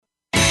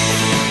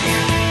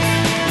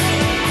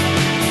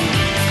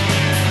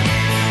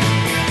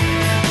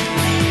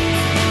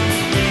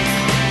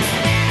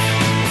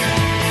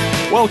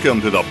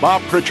Welcome to the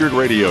Bob Pritchard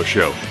Radio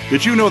Show.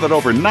 Did you know that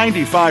over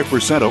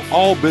 95% of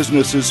all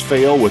businesses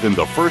fail within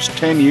the first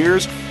 10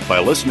 years? By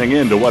listening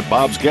in to what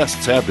Bob's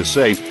guests have to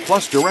say,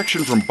 plus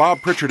direction from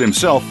Bob Pritchard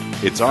himself,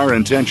 it's our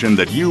intention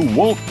that you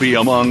won't be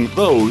among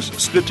those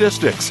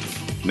statistics.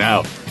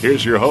 Now,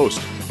 here's your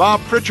host, Bob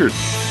Pritchard.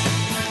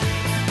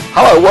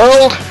 Hello,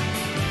 world.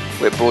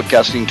 We're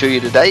broadcasting to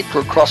you today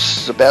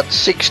across about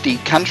 60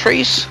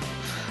 countries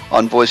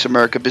on Voice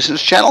America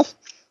Business Channel.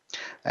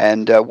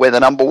 And we're the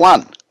number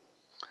one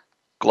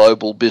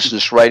global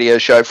business radio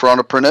show for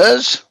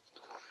entrepreneurs.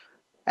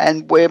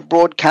 And we're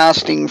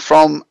broadcasting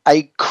from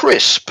a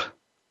crisp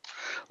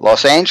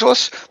Los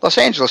Angeles. Los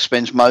Angeles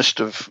spends most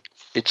of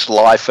its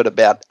life at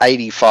about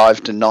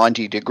 85 to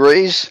 90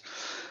 degrees.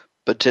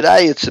 But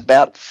today it's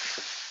about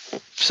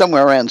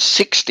somewhere around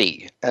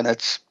 60, and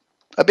it's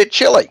a bit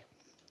chilly.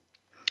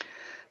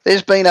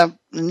 There's been a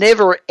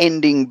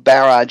never-ending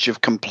barrage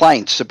of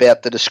complaints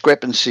about the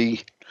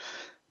discrepancy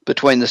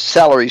between the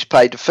salaries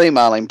paid to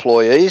female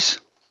employees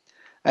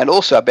and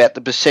also about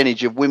the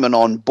percentage of women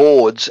on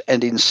boards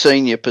and in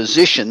senior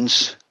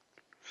positions.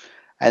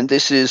 And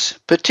this is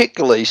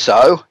particularly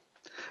so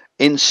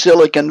in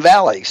Silicon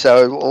Valley.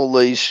 So all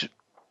these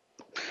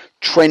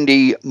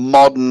trendy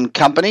modern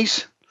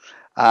companies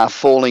are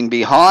falling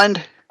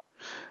behind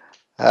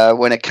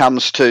when it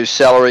comes to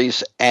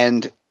salaries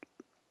and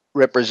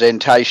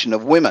representation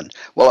of women.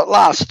 Well, at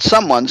last,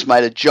 someone's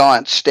made a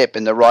giant step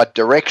in the right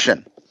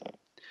direction.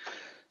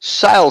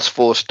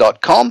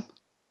 Salesforce.com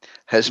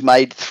has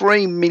made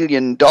 $3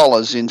 million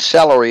in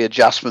salary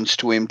adjustments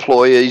to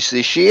employees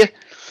this year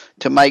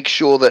to make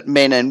sure that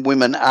men and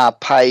women are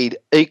paid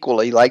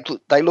equally.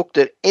 They looked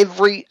at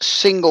every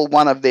single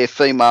one of their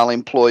female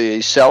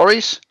employees'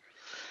 salaries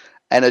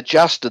and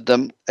adjusted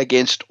them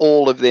against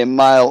all of their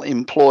male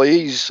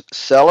employees'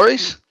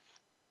 salaries.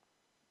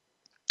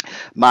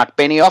 Mark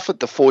Benioff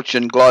at the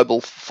Fortune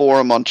Global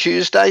Forum on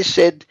Tuesday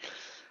said,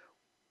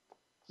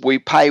 "We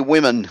pay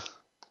women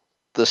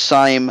the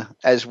same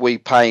as we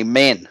pay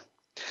men."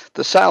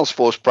 The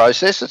Salesforce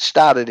process, it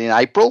started in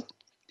April.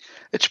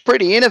 It's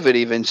pretty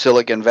innovative in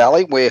Silicon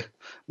Valley, where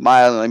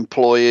male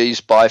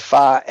employees by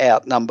far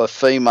outnumber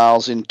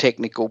females in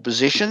technical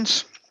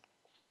positions.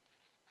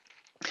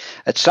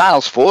 At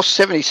Salesforce,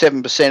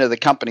 77% of the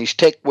company's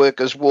tech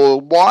workers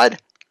worldwide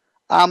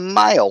are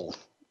male,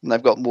 and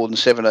they've got more than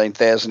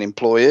 17,000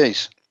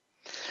 employees.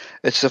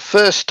 It's the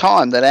first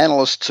time that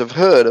analysts have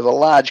heard of a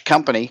large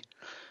company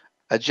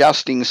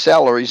adjusting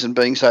salaries and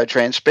being so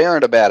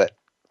transparent about it.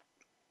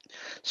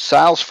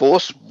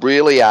 Salesforce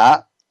really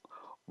are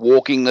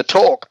walking the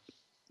talk.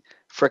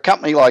 For a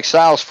company like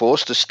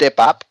Salesforce to step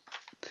up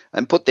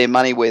and put their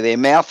money where their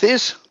mouth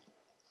is,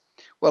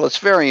 well, it's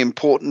very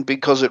important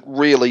because it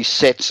really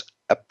sets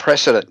a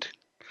precedent.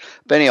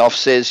 Benioff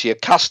says your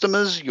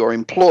customers, your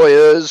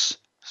employees,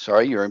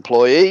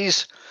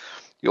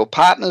 your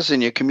partners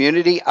in your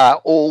community are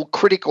all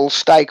critical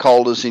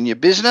stakeholders in your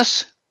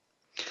business.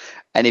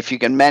 And if you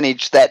can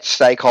manage that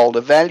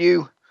stakeholder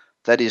value,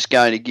 that is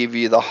going to give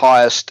you the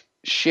highest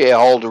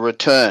shareholder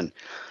return.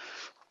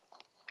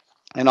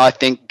 And I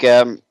think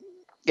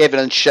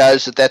evidence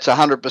shows that that's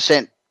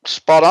 100%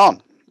 spot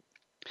on.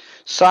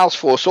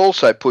 Salesforce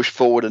also pushed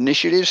forward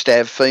initiatives to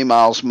have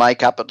females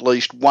make up at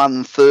least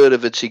 1/3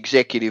 of its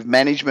executive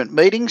management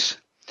meetings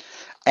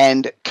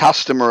and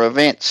customer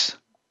events.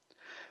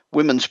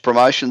 Women's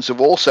promotions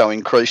have also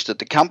increased at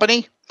the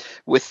company,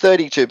 with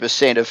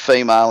 32% of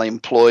female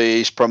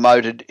employees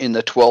promoted in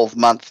the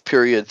 12-month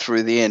period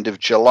through the end of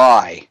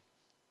July.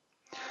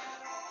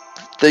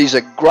 These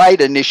are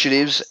great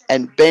initiatives,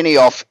 and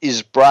Benioff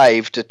is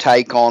brave to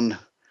take on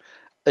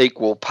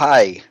equal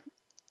pay.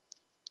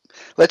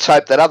 Let's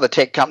hope that other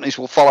tech companies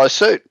will follow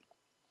suit,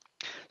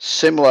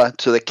 similar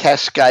to the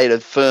cascade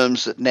of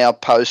firms that now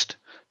post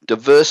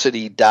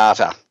diversity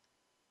data.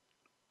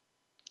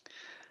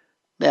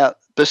 Now,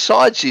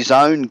 besides his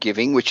own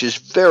giving, which is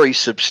very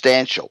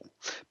substantial,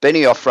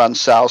 Benioff runs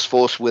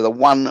Salesforce with a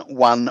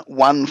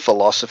 1-1-1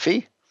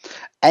 philosophy,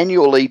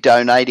 annually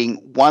donating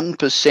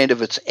 1%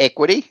 of its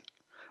equity,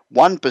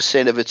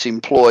 1% of its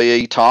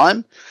employee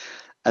time,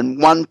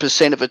 and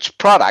 1% of its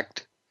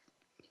product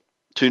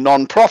to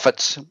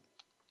non-profits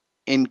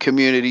in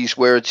communities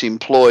where its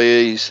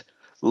employees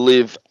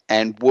live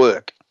and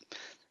work.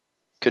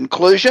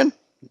 Conclusion,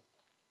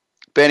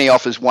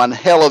 Benioff is one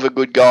hell of a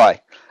good guy,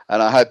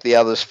 and I hope the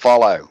others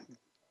follow.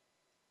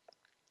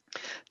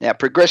 Now,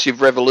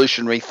 progressive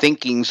revolutionary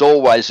thinking's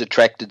always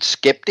attracted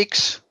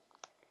skeptics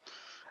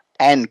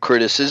and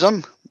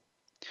criticism.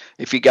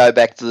 If you go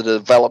back to the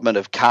development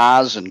of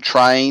cars and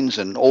trains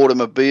and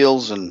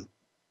automobiles and,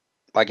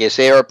 I guess,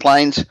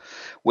 aeroplanes,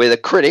 where the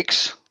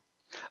critics,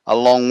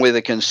 along with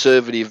the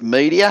conservative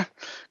media,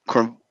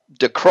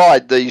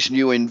 decried these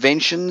new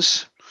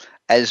inventions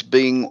as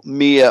being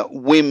mere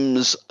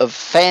whims of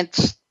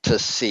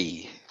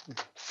fantasy.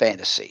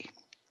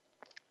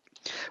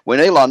 When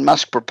Elon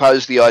Musk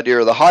proposed the idea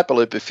of the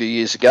Hyperloop a few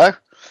years ago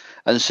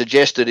and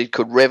suggested it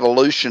could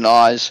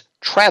revolutionise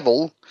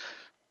travel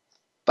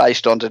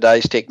based on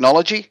today's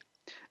technology,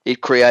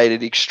 It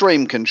created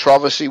extreme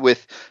controversy,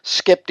 with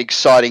skeptics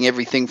citing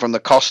everything from the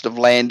cost of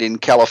land in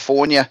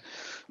California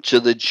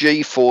to the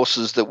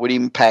G-forces that would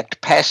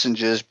impact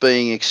passengers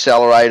being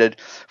accelerated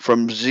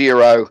from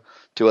 0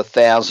 to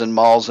 1,000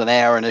 miles an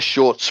hour in a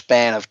short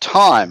span of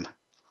time.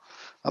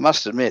 I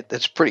must admit,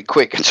 that's pretty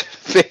quick. It's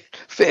a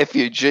fair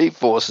few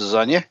G-forces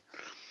on you.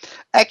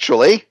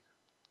 Actually,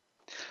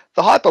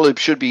 the Hyperloop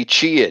should be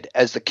cheered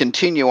as the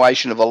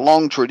continuation of a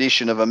long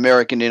tradition of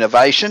American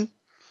innovation,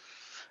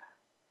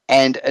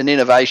 and an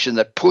innovation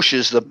that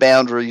pushes the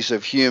boundaries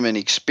of human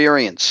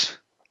experience.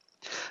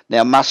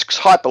 Now, Musk's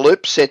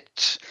Hyperloop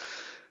sets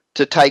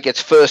to take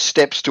its first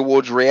steps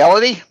towards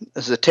reality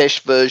as the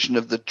test version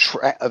of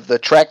the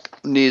track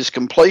nears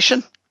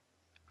completion.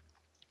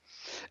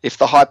 If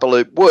the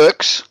Hyperloop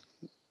works,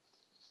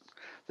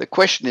 the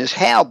question is,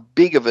 how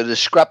big of a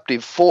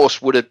disruptive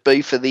force would it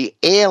be for the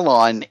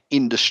airline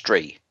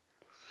industry?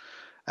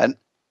 And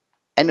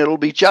it'll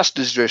be just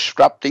as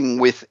disrupting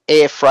with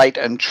air freight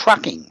and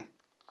trucking.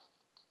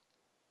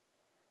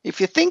 If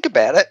you think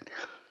about it,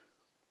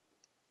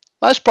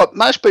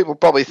 most people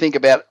probably think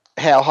about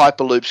how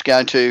Hyperloop's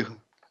going to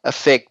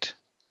affect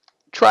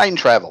train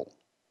travel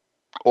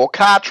or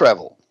car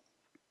travel.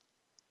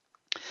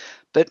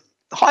 But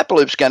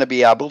Hyperloop's going to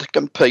be able to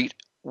compete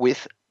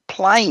with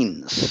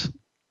planes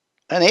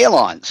and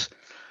airlines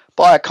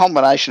by a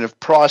combination of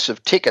price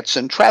of tickets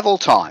and travel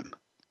time.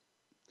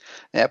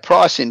 Now,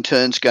 price in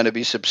turn is going to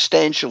be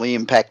substantially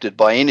impacted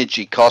by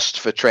energy costs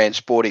for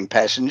transporting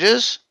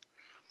passengers.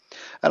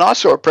 And I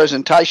saw a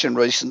presentation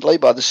recently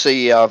by the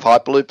CEO of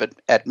Hyperloop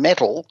at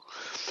Metal,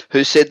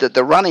 who said that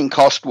the running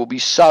cost will be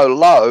so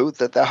low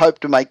that they hope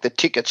to make the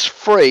tickets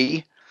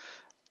free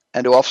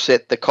and to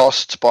offset the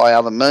costs by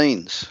other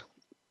means.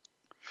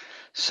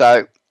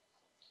 So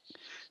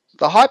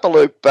the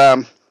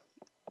Hyperloop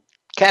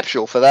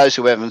capsule, for those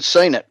who haven't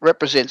seen it,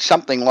 represents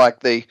something like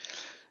the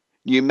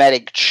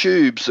pneumatic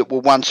tubes that were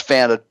once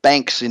found at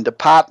banks in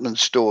department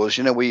stores,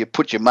 you know, where you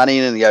put your money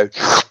in and you go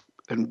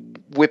and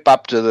whip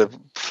up to the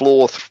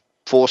floor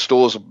 4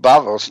 stories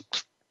above.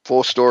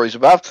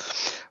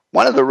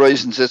 One of the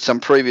reasons that some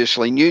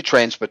previously new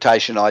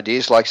transportation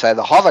ideas, like say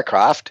the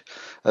hovercraft,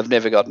 have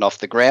never gotten off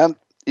the ground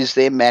is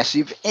their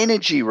massive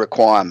energy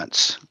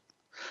requirements.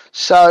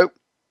 So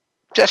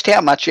just how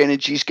much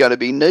energy is going to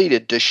be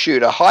needed to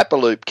shoot a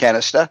Hyperloop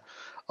canister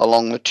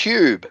along the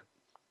tube?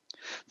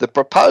 The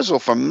proposal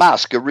from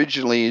Musk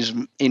originally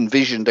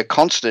envisioned a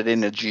constant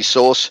energy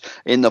source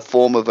in the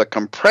form of a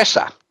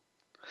compressor.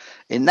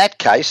 In that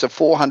case, a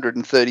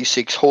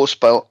 436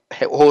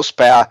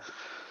 horsepower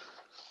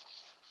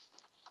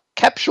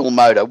capsule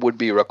motor would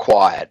be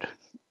required.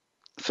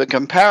 For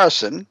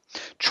comparison,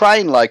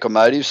 train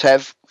locomotives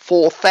have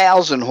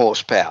 4,000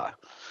 horsepower,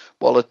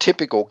 while a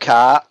typical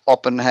car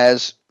often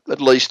has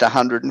at least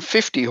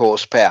 150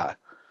 horsepower.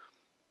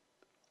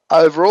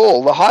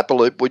 Overall, the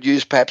Hyperloop would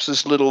use perhaps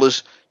as little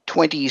as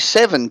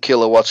 27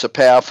 kilowatts of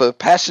power per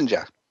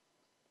passenger.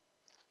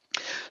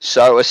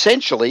 So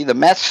essentially, the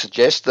math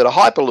suggests that a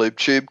Hyperloop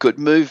tube could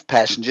move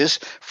passengers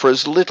for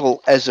as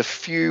little as a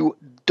few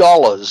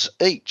dollars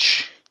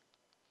each.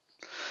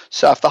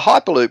 So if the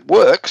Hyperloop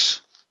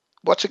works,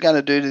 what's it going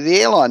to do to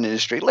the airline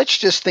industry? Let's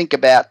just think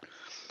about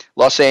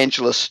Los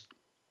Angeles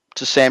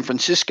to San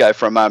Francisco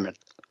for a moment.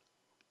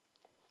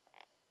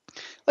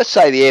 Let's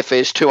say the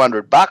airfare is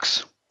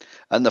 $200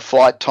 and the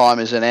flight time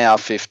is an hour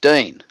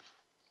 15.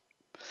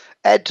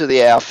 Add to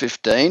the hour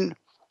 15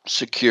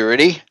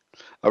 security,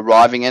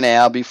 arriving an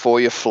hour before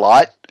your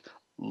flight,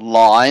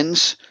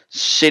 lines,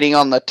 sitting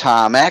on the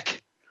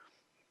tarmac.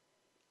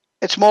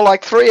 It's more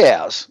like 3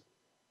 hours,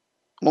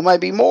 or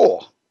maybe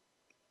more.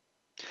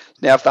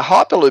 Now, if the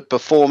Hyperloop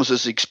performs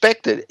as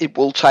expected, it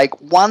will take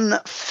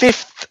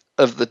 1/5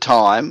 of the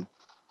time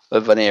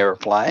of an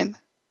aeroplane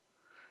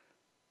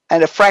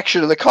and a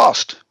fraction of the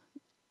cost.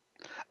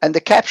 And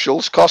the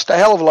capsules cost a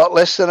hell of a lot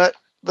less than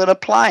a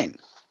plane.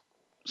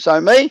 So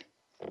me,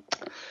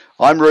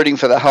 I'm rooting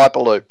for the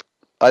Hyperloop.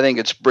 I think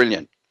it's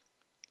brilliant.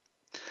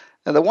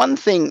 Now, the one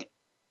thing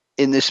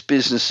in this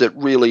business that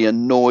really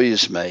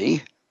annoys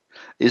me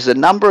is the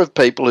number of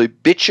people who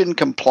bitch and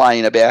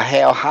complain about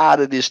how hard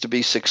it is to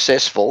be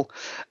successful,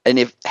 and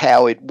if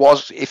it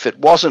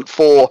wasn't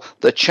for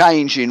the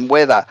change in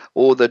weather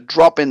or the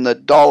drop in the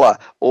dollar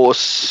or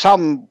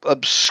some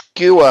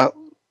obscure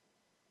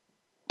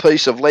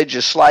piece of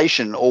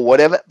legislation or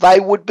whatever, they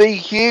would be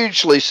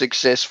hugely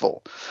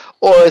successful.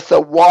 Or if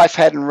the wife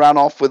hadn't run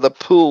off with a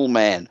pool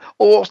man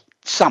or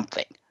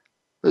something.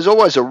 There's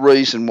always a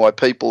reason why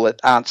people that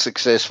aren't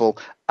successful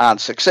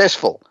aren't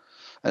successful.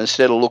 And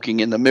instead of looking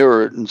in the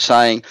mirror and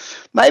saying,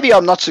 maybe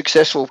I'm not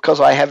successful because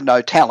I have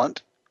no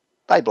talent,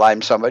 they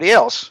blame somebody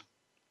else.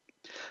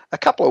 A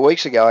couple of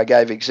weeks ago, I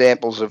gave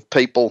examples of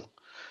people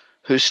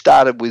who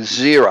started with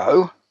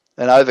 0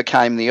 and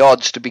overcame the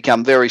odds to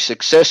become very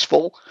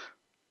successful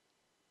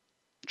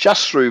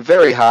just through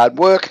very hard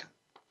work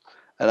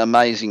and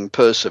amazing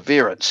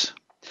perseverance.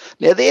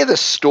 Now, they're the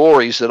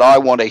stories that I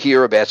want to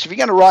hear about. So if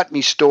you're going to write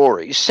me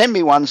stories, send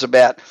me ones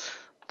about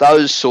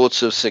those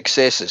sorts of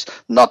successes,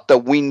 not the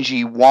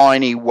whingy,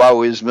 whiny,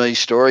 woe is me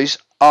stories.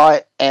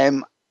 I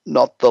am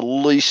not the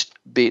least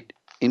bit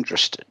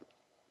interested.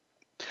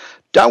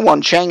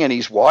 Do-won Chang and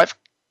his wife,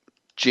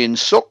 Jin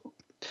Suk,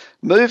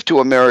 moved to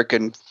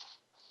America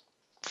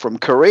from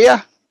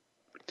Korea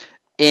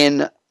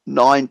in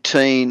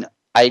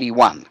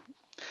 1981.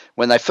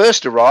 When they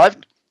first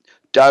arrived,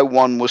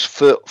 Do-won was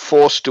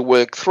forced to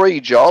work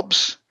 3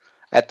 jobs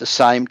at the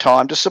same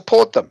time to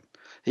support them.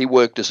 He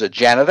worked as a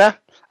janitor,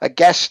 a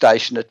gas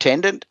station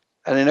attendant,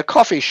 and in a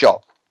coffee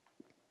shop.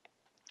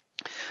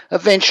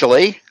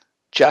 Eventually,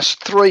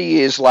 just 3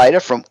 years later,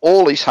 from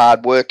all his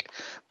hard work,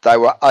 they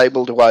were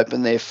able to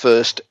open their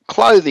first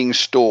clothing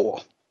store.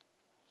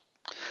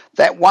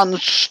 That one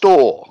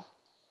store,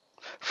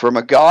 from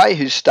a guy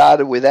who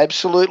started with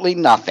absolutely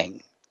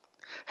nothing,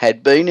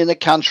 had been in the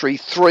country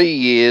 3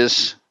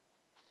 years,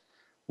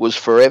 was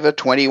Forever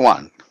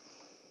 21,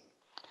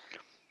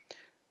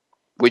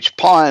 which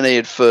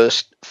pioneered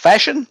first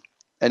fashion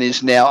and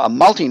is now a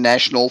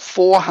multinational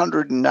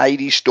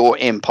 480-store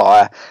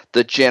empire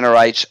that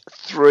generates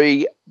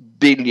 $3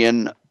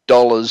 billion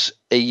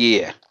a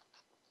year.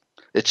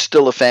 It's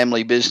still a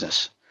family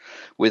business,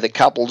 with a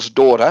couple's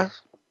daughter,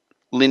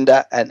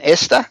 Linda and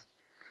Esther,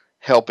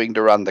 helping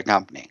to run the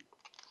company.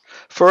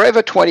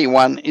 Forever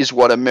 21 is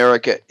what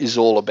America is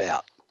all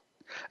about.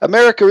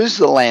 America is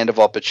the land of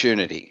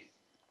opportunity,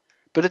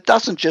 but it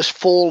doesn't just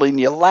fall in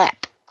your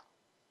lap.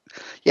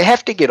 You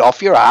have to get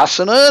off your ass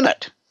and earn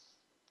it.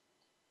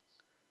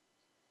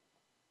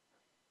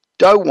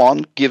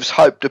 Do-won gives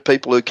hope to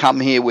people who come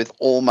here with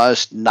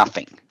almost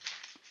nothing.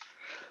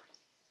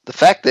 The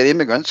fact that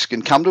immigrants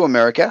can come to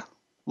America,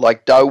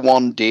 like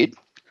Do-won did,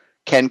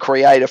 can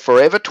create a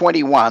Forever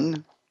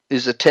 21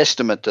 is a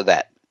testament to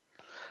that.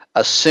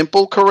 A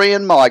simple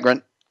Korean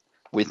migrant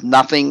with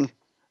nothing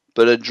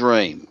but a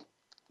dream.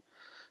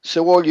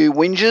 So all you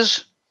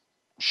whingers,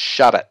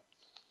 shut it.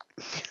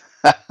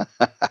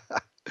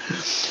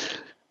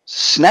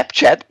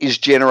 Snapchat is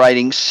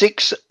generating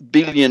 6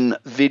 billion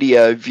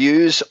video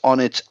views on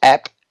its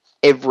app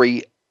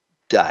every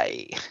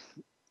day,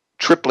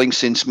 tripling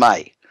since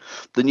May.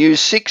 The new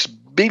 6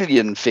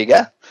 billion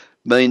figure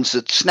means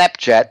that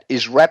Snapchat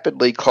is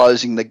rapidly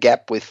closing the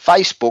gap with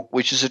Facebook,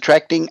 which is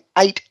attracting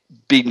 8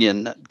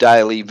 billion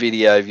daily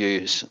video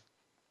views.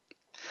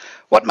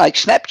 What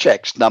makes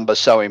Snapchat's number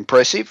so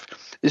impressive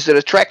is that it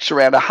attracts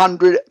around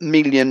 100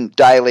 million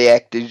daily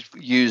active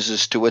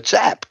users to its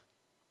app,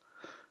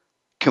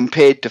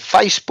 compared to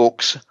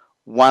Facebook's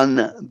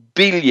 1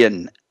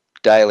 billion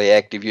daily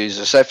active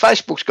users. So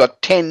Facebook's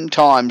got 10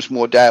 times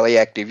more daily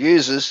active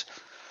users,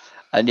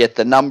 and yet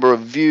the number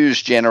of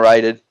views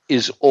generated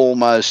is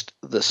almost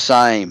the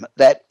same.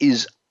 That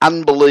is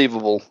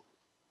unbelievable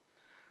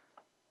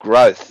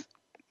growth.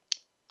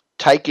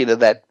 Take into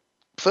that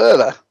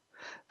further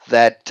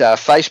that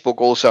Facebook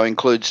also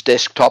includes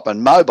desktop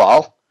and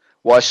mobile,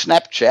 while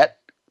Snapchat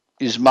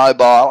is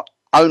mobile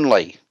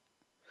only.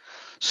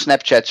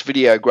 Snapchat's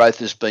video growth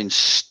has been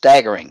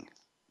staggering.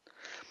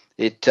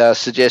 It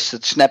suggests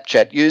that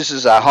Snapchat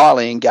users are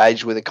highly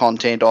engaged with the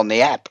content on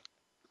the app.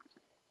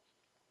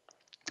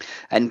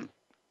 And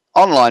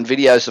online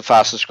video is the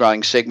fastest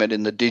growing segment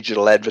in the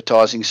digital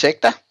advertising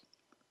sector.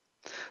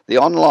 The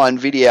online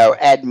video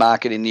ad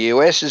market in the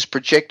US is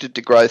projected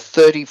to grow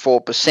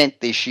 34%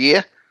 this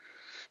year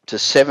to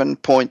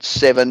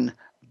 $7.7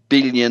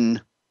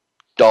 billion.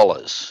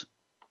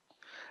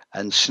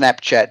 And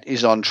Snapchat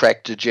is on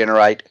track to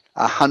generate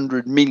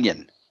 100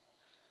 million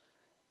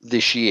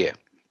this year.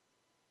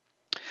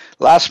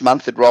 Last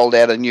month it rolled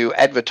out a new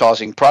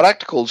advertising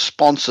product called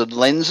Sponsored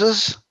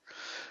Lenses,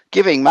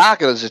 giving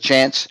marketers a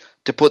chance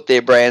to put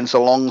their brands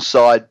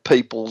alongside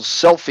people's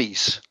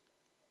selfies.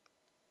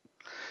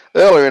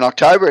 Earlier in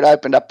October, it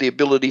opened up the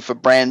ability for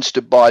brands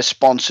to buy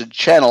sponsored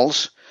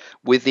channels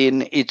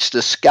within its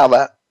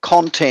Discover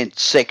content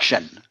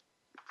section.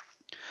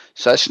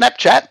 So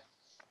Snapchat,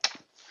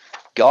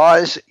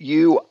 guys,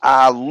 you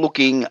are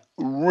looking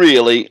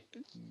really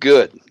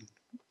good.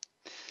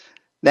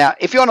 Now,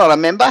 if you're not a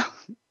member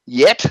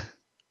yet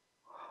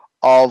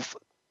of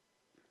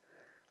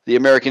the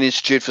American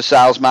Institute for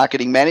Sales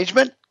Marketing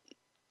Management,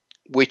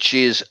 which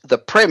is the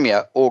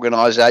premier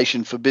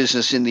organisation for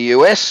business in the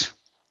US,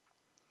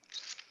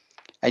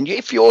 and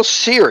if you're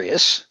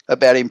serious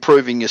about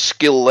improving your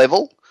skill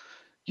level,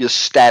 your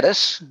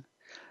status,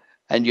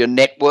 and your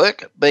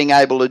network, being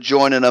able to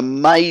join an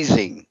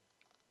amazing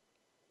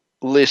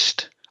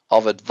list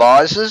of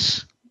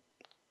advisors,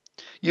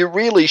 you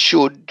really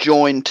should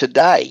join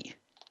today.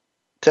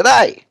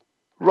 Today,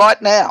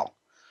 right now.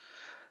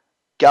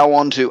 Go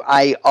on to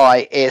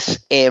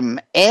AISMM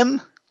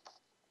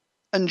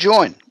and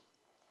join.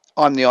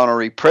 I'm the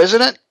honorary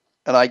president,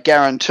 and I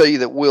guarantee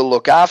that we'll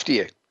look after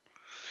you.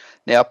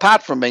 Now,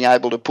 apart from being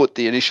able to put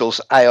the initials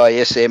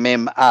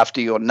AISMM after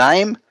your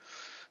name,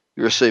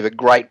 you receive a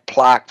great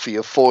plaque for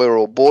your foyer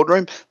or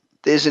boardroom.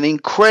 There's an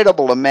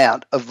incredible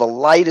amount of the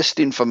latest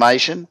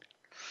information,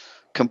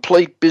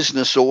 complete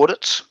business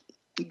audits,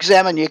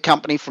 examine your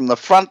company from the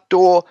front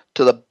door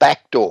to the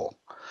back door,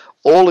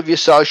 all of your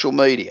social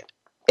media,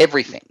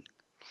 everything.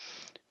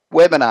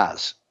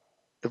 Webinars,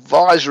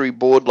 advisory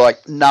board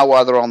like no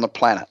other on the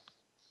planet.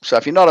 So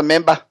if you're not a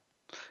member,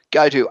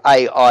 go to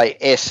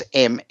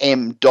aismm.us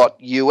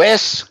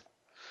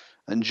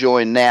and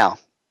join now.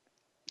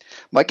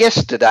 My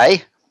guest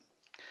today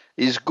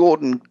is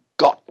Gordon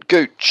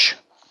Gooch,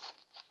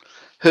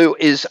 who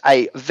is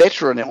a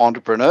veteran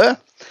entrepreneur.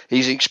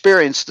 He's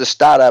experienced the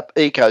startup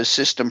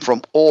ecosystem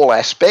from all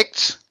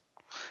aspects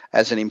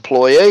as an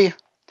employee,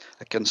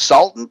 a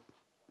consultant,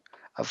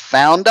 a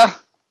founder.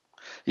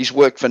 He's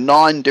worked for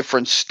 9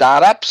 different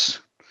startups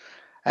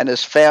and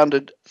has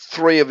founded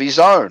 3 of his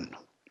own.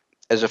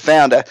 As a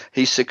founder,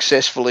 he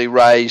successfully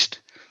raised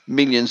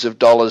millions of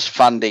dollars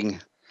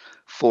funding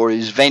for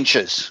his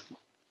ventures.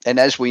 And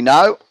as we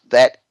know,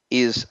 that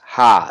is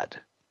hard.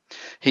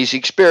 His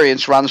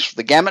experience runs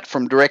the gamut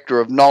from Director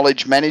of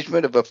Knowledge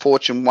Management of a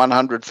Fortune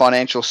 100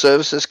 financial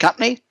services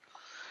company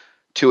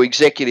to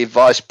Executive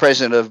Vice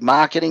President of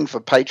Marketing for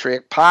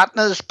Pritchard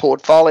Partners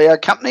portfolio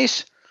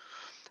companies,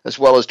 as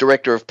well as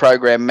Director of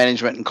Program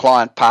Management and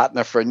Client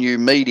Partner for new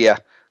media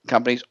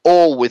companies,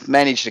 all with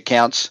managed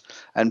accounts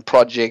and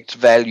projects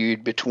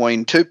valued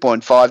between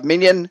 2.5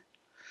 million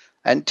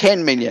and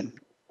 10 million.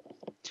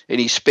 In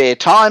his spare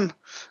time,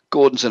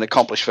 Gordon's an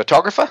accomplished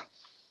photographer.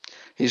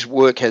 His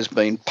work has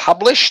been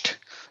published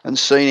and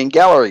seen in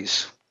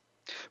galleries.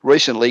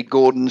 Recently,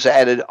 Gordon's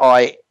added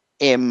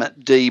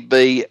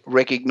IMDb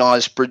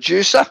recognised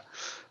producer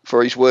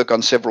for his work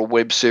on several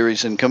web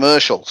series and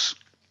commercials.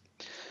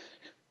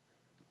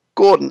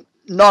 Gordon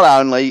not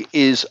only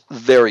is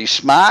very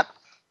smart,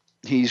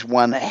 he's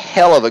one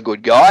hell of a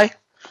good guy,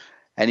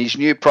 and his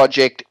new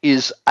project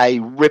is a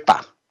ripper.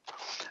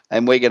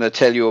 And we're going to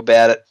tell you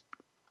about it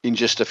in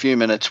just a few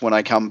minutes when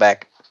I come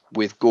back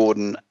with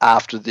Gordon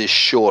after this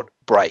short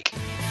break.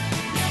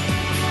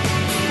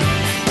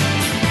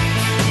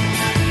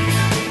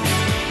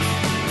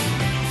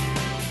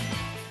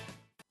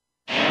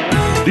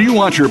 Do you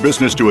want your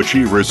business to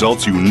achieve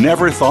results you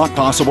never thought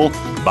possible?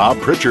 Bob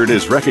Pritchard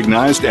is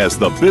recognized as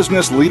the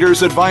Business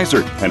Leader's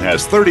Advisor and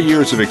has 30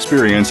 years of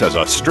experience as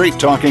a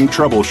straight-talking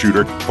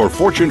troubleshooter for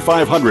Fortune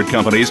 500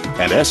 companies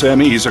and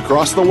SMEs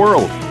across the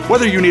world.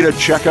 Whether you need a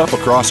checkup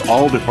across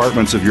all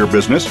departments of your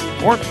business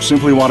or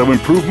simply want to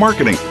improve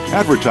marketing,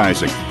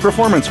 advertising,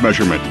 performance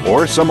measurement,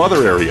 or some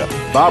other area,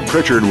 Bob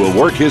Pritchard will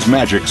work his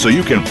magic so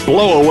you can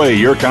blow away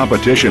your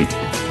competition.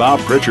 Bob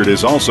Pritchard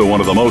is also one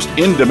of the most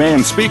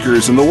in-demand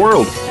speakers in the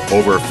world.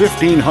 Over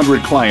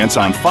 1,500 clients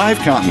on 5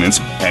 continents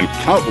and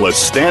countless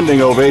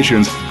standing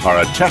ovations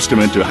are a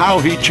testament to how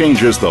he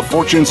changes the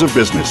fortunes of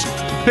business.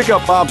 Pick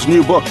up Bob's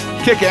new book,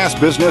 Kick-Ass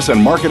Business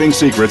and Marketing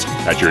Secrets,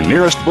 at your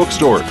nearest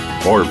bookstore,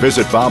 or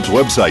visit Bob's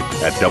website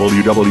at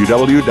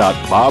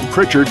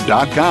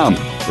www.bobpritchard.com.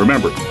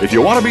 Remember, if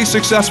you want to be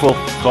successful,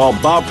 call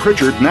Bob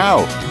Pritchard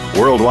now.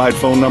 Worldwide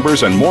phone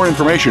numbers and more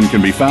information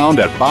can be found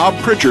at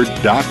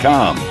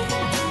bobpritchard.com.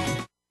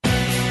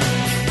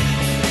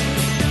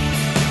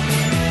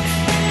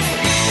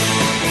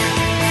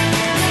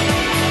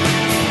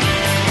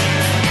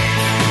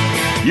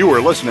 You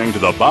are listening to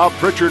the Bob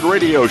Pritchard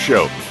Radio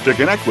Show. To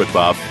connect with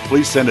Bob,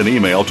 please send an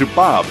email to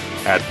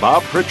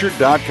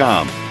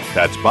bob@bobpritchard.com.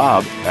 That's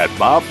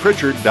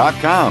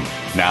bob@bobpritchard.com.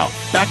 Now,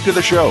 back to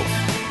the show.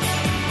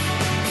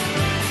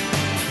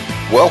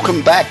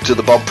 Welcome back to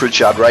the Bob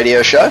Pritchard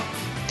Radio Show.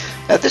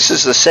 Now, this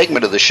is the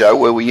segment of the show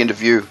where we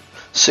interview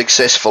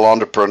successful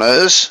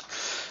entrepreneurs,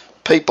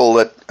 people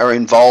that are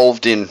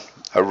involved in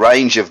a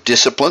range of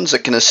disciplines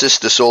that can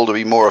assist us all to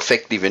be more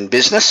effective in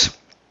business.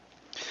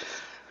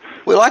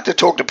 We like to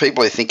talk to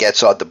people who think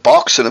outside the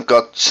box and have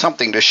got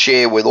something to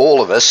share with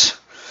all of us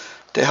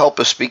to help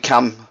us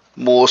become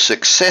more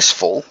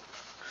successful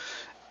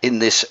in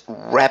this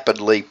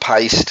rapidly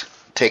paced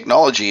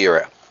technology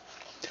era.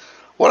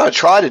 What I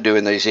try to do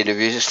in these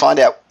interviews is find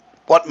out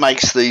what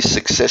makes these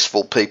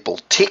successful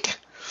people tick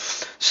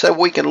so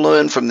we can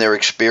learn from their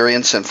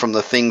experience and from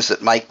the things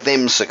that make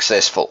them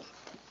successful.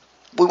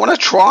 We want to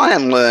try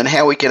and learn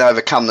how we can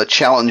overcome the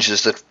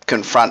challenges that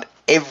confront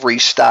every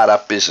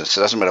startup business.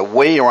 It doesn't matter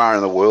where you are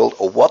in the world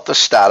or what the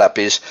startup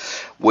is,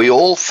 we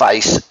all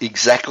face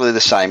exactly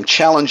the same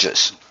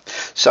challenges.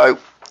 So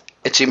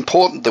it's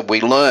important that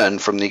we learn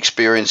from the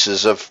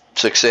experiences of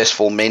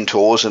successful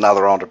mentors and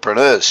other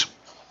entrepreneurs.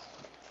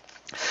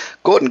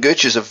 Gordon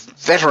Gooch is a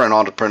veteran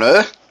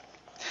entrepreneur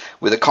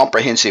with a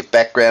comprehensive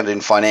background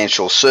in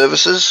financial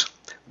services,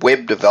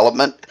 web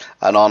development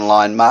and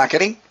online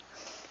marketing.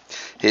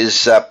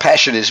 His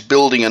passion is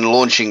building and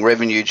launching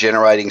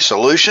revenue-generating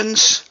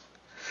solutions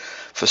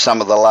for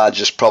some of the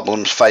largest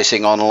problems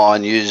facing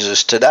online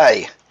users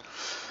today.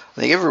 I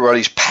think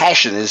everybody's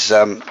passion is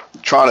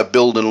trying to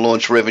build and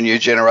launch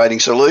revenue-generating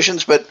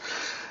solutions, but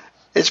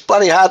it's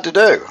bloody hard to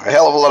do. A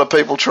hell of a lot of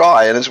people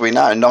try, and as we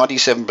know,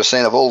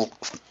 97% of all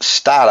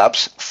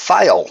startups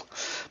fail.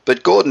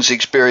 But Gordon's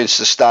experienced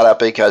the startup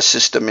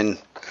ecosystem in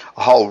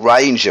a whole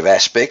range of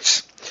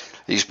aspects.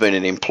 He's been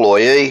an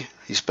employee,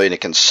 he's been a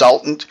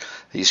consultant,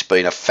 he's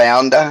been a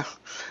founder,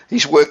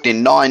 he's worked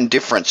in 9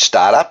 different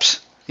startups,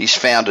 he's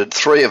founded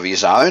 3 of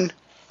his own,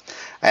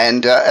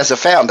 And as a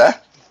founder,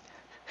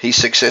 he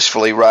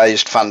successfully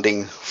raised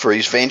funding for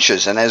his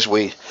ventures. And as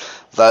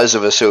those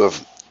of us who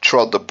have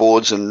trod the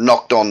boards and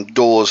knocked on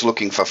doors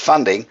looking for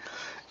funding,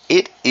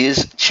 it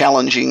is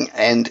challenging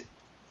and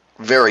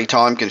very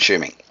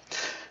time-consuming.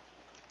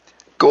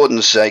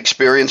 Gordon's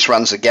experience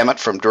runs the gamut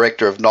from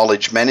Director of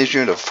Knowledge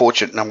Management of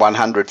Fortune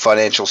 100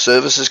 Financial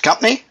Services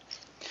Company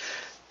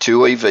to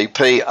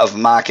EVP of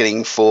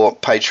Marketing for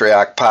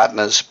Patriarch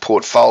Partners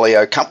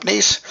portfolio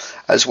companies,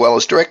 as well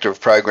as Director of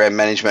Program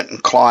Management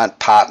and Client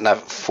Partner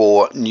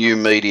for new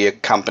media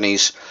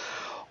companies,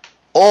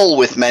 all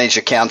with managed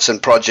accounts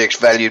and projects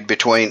valued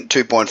between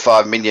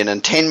 2.5 million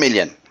and 10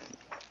 million.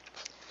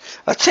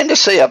 I tend to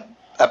see a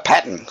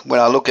pattern when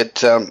I look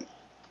at,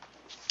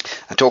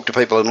 I talk to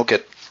people and look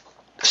at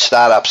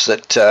startups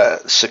that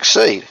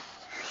succeed.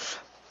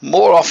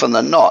 More often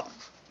than not,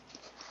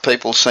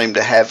 people seem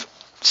to have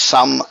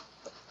some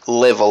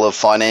level of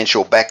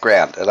financial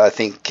background, and I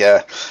think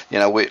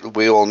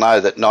we all know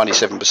that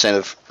 97%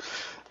 of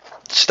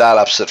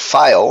startups that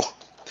fail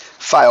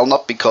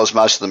not because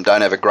most of them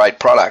don't have a great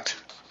product.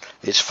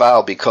 It's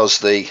fail because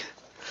the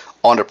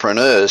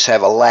entrepreneurs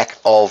have a lack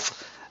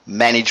of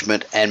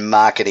management and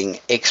marketing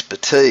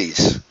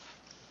expertise.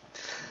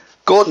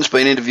 Gordon's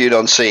been interviewed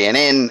on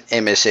CNN,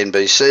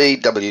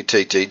 MSNBC,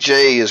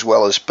 WTTG, as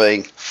well as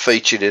being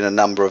featured in a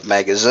number of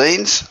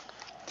magazines.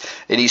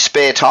 In his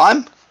spare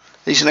time,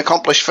 he's an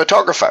accomplished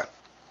photographer.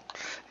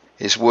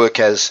 His work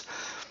has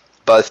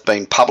both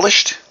been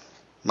published,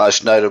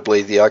 most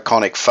notably the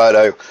iconic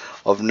photo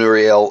of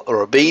Nouriel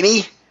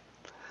Roubini,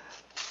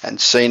 and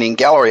seen in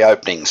gallery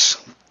openings.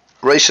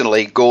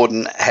 Recently,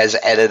 Gordon has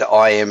added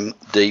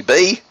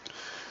IMDb,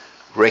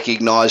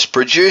 recognised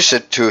producer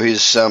to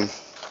his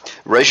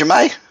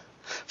resume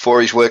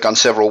for his work on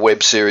several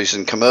web series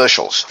and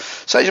commercials.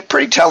 So he's a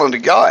pretty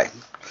talented guy.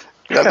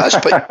 You know,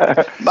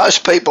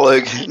 most people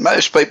who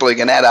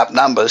can add up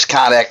numbers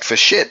can't act for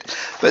shit,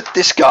 but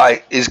this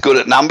guy is good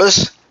at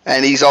numbers,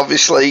 and he's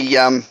obviously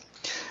a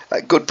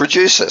good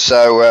producer.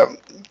 So,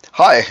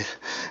 hi,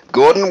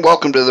 Gordon.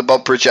 Welcome to the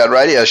Bob Pritchard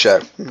Radio Show.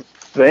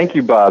 Thank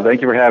you, Bob.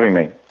 Thank you for having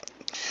me.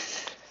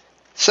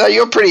 So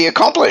you're pretty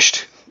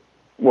accomplished.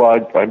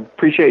 Well, I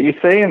appreciate you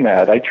saying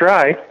that. I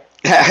try.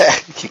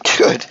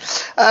 Good.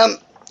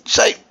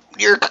 So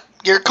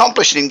you're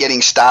accomplished in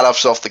getting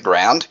startups off the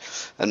ground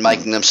and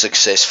making them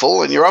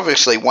successful, and you're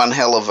obviously one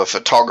hell of a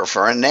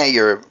photographer, and now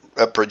you're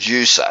a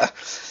producer.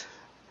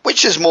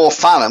 Which is more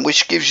fun and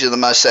which gives you the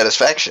most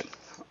satisfaction?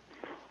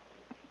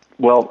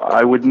 Well,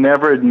 I would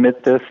never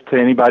admit this to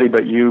anybody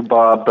but you,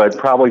 Bob, but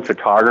probably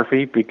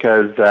photography,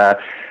 because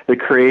the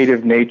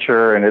creative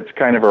nature, and it's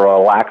kind of a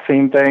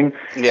relaxing thing.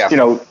 Yeah. You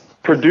know,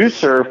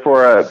 producer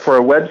for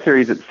a web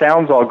series, it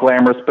sounds all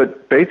glamorous,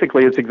 but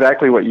basically it's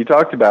exactly what you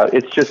talked about.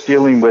 It's just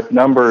dealing with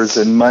numbers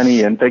and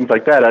money and things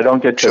like that. I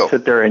don't get to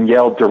sit there and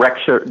yell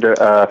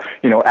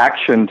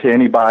action to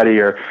anybody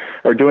or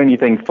do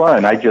anything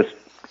fun. I just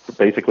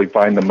basically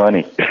find the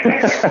money.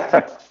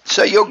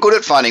 So you're good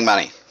at finding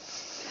money?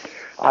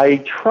 I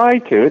try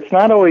to. It's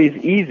not always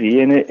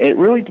easy, and it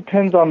really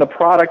depends on the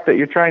product that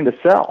you're trying to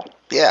sell.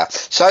 Yeah.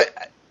 So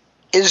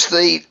is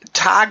the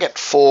target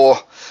for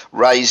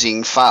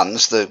raising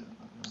funds, the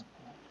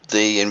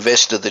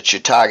investor that you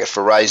target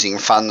for raising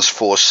funds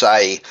for,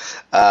 say,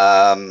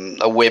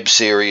 a web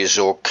series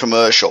or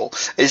commercial,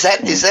 is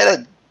that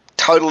a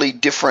totally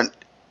different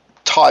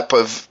type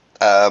of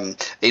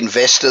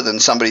investor than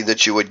somebody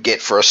that you would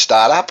get for a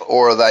startup,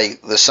 or are they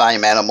the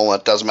same animal?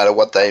 It doesn't matter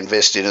what they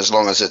invest in as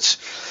long as it's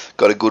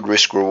got a good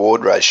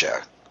risk-reward ratio?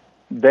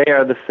 They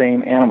are the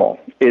same animal.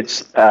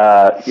 It's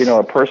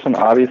a person,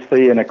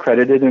 obviously an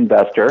accredited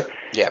investor,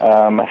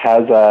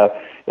 has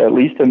at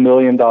least $1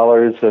 million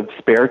of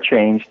spare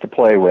change to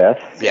play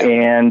with,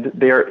 and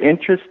they're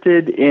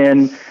interested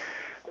in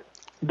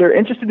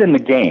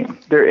the game.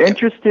 They're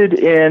interested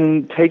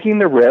in taking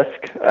the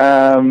risk.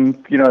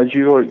 As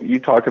you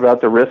talked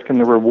about the risk and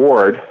the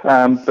reward.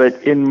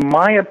 But in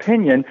my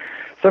opinion,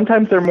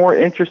 sometimes they're more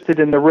interested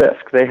in the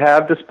risk. They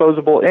have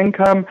disposable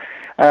income.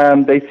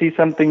 They see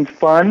something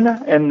fun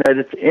and that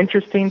it's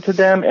interesting to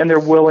them, and they're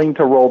willing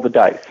to roll the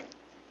dice.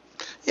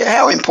 Yeah,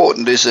 how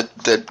important is it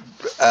that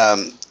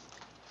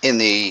in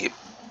the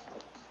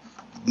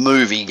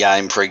movie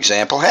game, for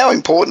example, how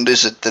important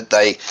is it that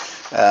they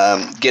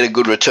get a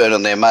good return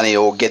on their money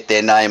or get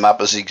their name up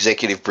as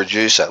executive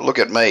producer? Look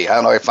at me,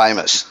 aren't I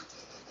famous?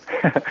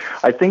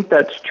 I think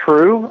that's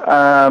true.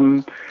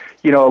 A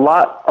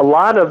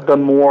lot of the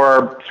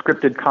more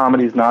scripted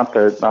comedies, not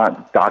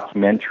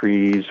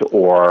documentaries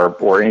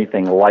or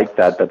anything like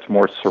that. That's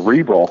more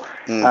cerebral.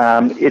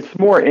 It's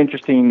more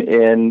interesting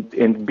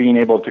in being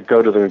able to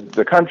go to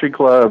the country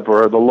club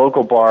or the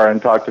local bar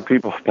and talk to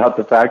people about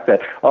the fact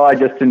that, I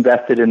just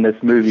invested in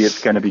this movie.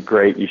 It's going to be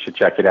great. You should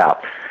check it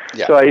out.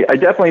 Yeah. So I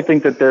definitely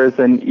think that there's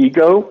an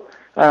ego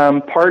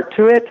part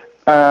to it.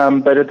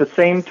 But at the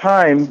same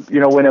time,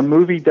 when a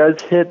movie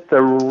does hit,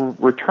 the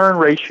return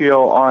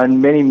ratio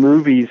on many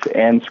movies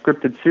and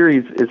scripted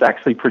series is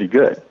actually pretty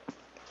good.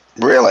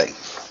 Really?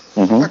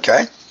 Mm-hmm.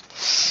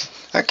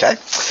 Okay.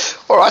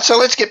 All right, so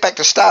let's get back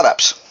to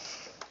startups.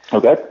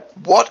 Okay.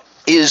 What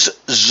is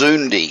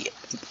Zundi?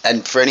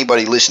 And for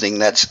anybody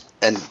listening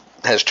and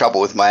has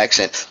trouble with my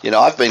accent,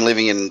 I've been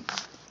living in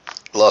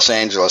Los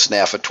Angeles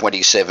now for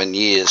 27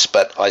 years,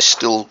 but I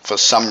still, for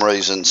some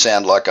reason,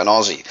 sound like an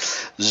Aussie.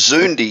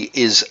 Zundi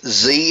is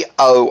Zoondy.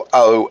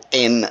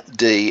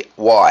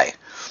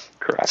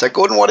 Correct. So,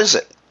 Gordon, what is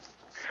it?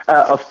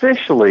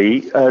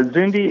 Officially,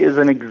 Zundi is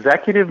an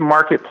executive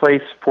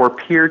marketplace for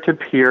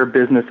peer-to-peer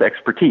business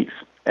expertise.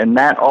 And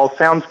that all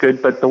sounds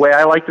good, but the way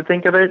I like to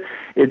think of it,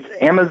 it's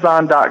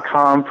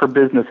Amazon.com for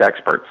business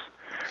experts.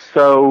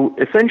 So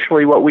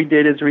essentially what we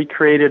did is we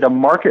created a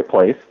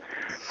marketplace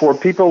for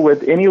people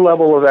with any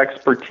level of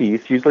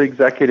expertise, usually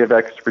executive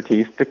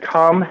expertise, to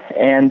come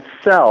and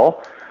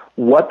sell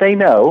what they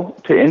know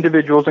to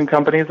individuals and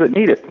companies that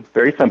need it.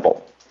 Very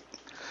simple.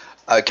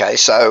 Okay,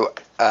 so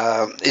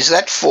is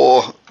that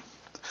for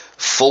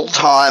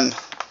full-time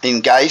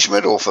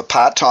engagement or for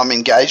part-time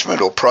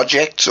engagement or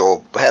projects,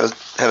 or how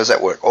does that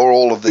work, or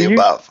all of the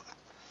above?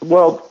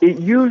 Well, it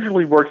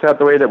usually works out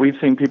the way that we've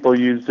seen people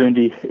use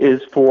Zundi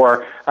is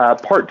for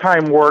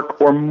part-time work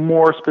or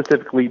more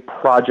specifically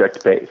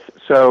project-based.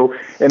 So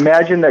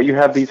imagine that you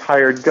have these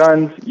hired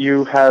guns,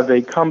 you have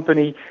a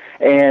company,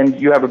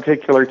 and you have a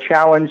particular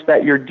challenge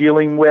that you're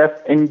dealing with,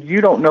 and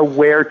you don't know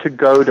where to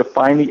go to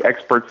find the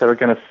experts that are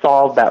going to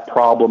solve that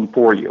problem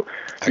for you.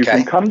 Okay. You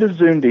can come to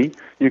Zundi,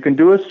 you can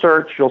do a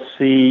search, you'll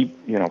see,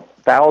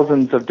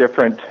 thousands of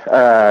different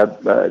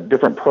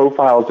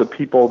profiles of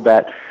people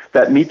that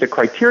meet the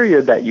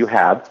criteria that you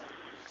have,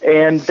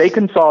 and they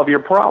can solve your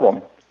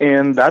problem.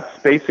 And that's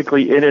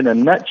basically it in a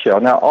nutshell.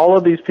 Now, all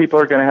of these people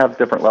are going to have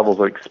different levels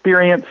of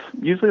experience.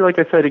 Usually, like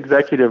I said,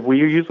 executive, we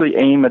usually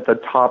aim at the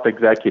top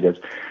executives.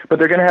 But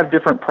they're going to have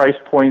different price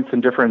points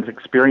and different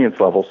experience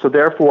levels. So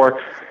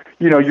therefore,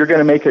 you're going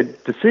to make a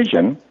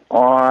decision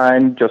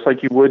on, just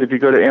like you would if you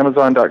go to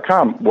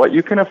Amazon.com, what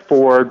you can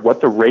afford,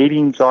 what the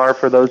ratings are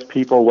for those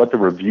people, what the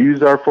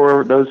reviews are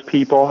for those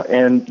people,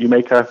 and you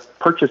make a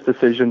purchase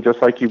decision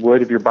just like you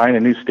would if you're buying a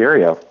new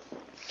stereo.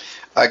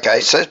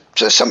 Okay, so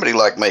somebody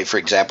like me, for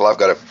example, I've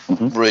got a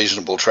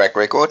reasonable track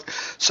record.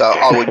 So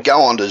I would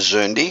go on to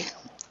Zundi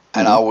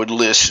and I would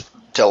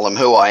tell them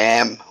who I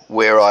am,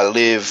 where I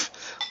live,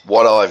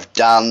 what I've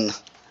done,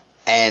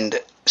 and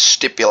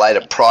stipulate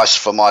a price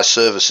for my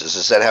services.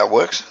 Is that how it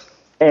works?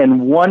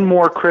 And one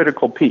more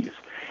critical piece,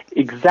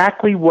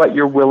 exactly what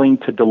you're willing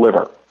to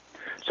deliver.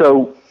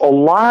 So a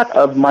lot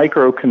of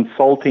micro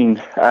consulting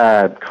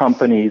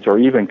companies or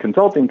even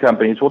consulting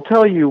companies will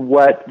tell you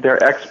what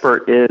their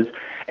expert is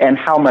and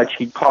how much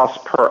he costs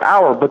per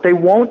hour, but they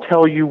won't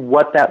tell you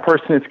what that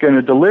person is going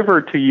to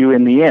deliver to you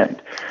in the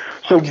end.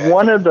 So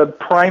one of the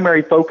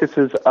primary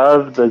focuses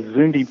of the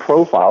Zundi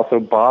profile, so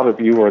Bob,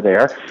 if you were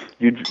there,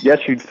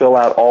 you'd fill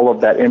out all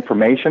of that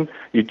information.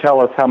 You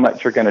tell us how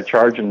much you're going to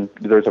charge, and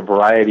there's a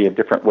variety of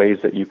different ways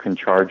that you can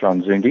charge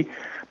on Zundi.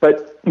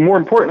 But more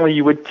importantly,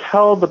 you would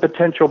tell the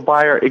potential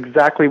buyer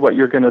exactly what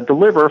you're going to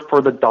deliver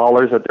for the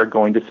dollars that they're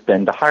going to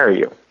spend to hire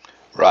you.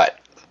 Right.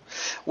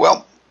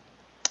 Well,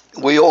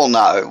 we all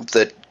know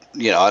that,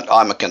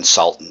 I'm a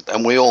consultant,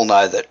 and we all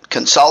know that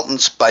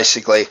consultants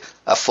basically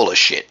are full of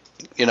shit.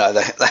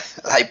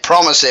 They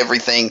promise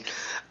everything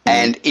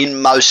and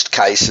in most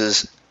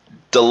cases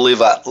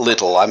deliver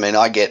little. I mean,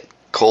 I get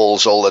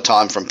calls all the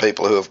time from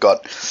people who have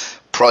got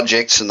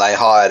projects and they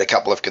hired a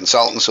couple of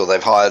consultants or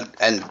they've hired,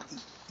 and,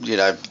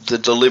 the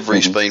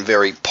delivery's been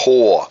very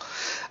poor.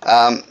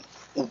 How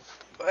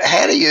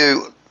do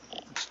you...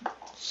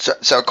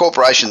 So a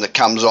corporation that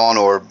comes on,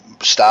 or a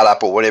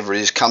startup or whatever it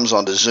is, comes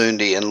onto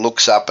Zundi and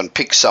looks up and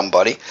picks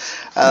somebody,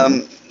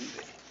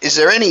 is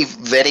there any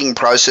vetting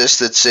process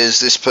that says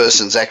this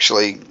person's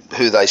actually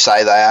who they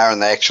say they are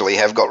and they actually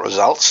have got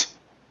results?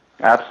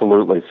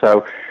 Absolutely.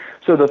 So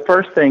the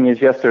first thing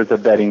is, yes, there's a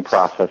vetting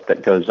process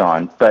that goes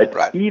on,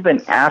 but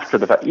even after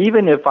the fact,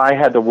 even if I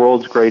had the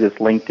world's greatest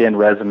LinkedIn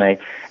resume,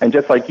 and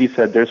just like you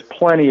said, there's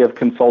plenty of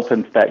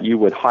consultants that you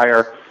would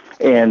hire,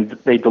 and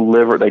they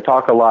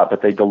talk a lot,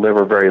 but they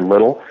deliver very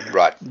little.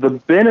 Right. The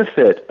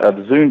benefit of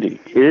Zundi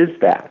is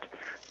that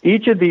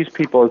each of these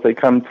people, as they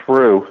come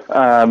through,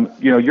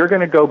 you're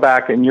going to go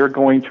back and you're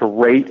going to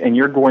rate and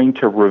you're going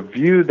to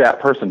review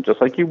that person,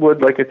 just like you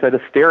would, like I said,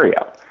 a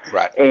stereo.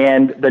 Right.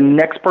 And the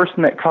next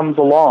person that comes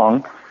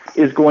along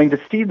is going to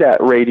see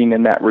that rating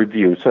and that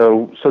review.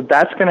 So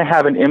that's going to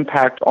have an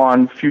impact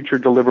on future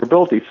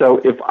deliverability. So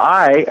if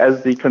I,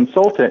 as the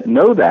consultant,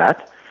 know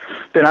that,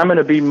 then I'm going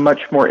to be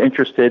much more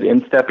interested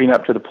in stepping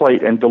up to the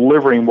plate and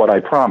delivering what I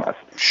promised.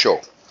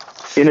 Sure.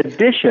 In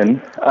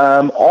addition,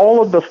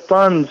 all of the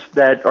funds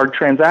that are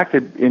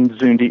transacted in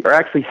Zundi are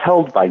actually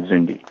held by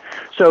Zundi.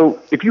 So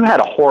if you had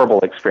a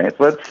horrible experience,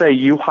 let's say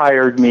you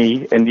hired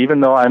me, and even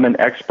though I'm an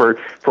expert,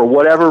 for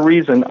whatever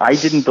reason, I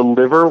didn't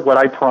deliver what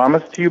I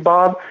promised to you,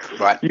 Bob,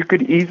 you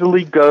could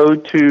easily go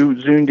to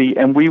Zundi,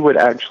 and we would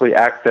actually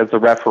act as a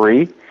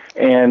referee.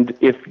 And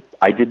if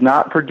I did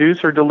not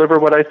produce or deliver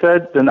what I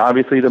said, then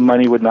obviously the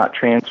money would not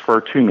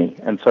transfer to me.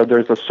 And so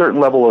there's a certain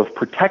level of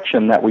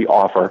protection that we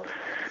offer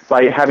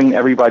by having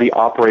everybody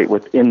operate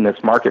within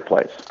this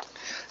marketplace.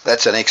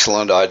 That's an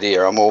excellent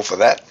idea. I'm all for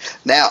that.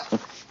 Now,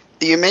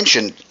 you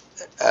mentioned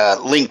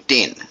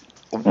LinkedIn.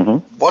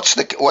 Mm-hmm. What's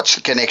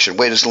the connection?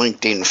 Where does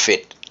LinkedIn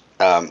fit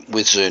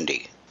with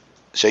Zundi?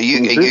 So are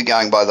you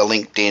going by the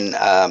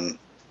LinkedIn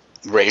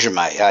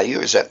resume? Are you?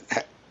 Is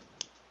that?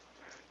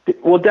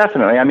 Well,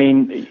 definitely. I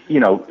mean,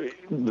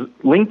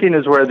 LinkedIn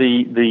is where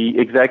the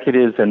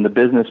executives and the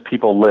business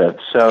people live.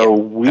 So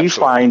we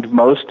find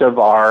most of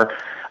our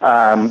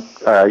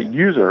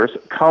users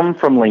come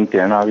from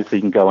LinkedIn. Obviously,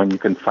 you can go and you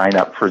can sign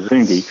up for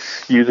Zundi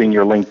using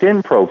your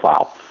LinkedIn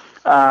profile.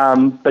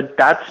 But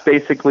that's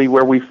basically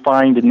where we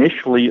find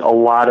initially a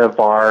lot of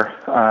our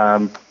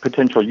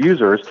potential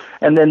users,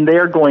 and then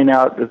they're going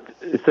out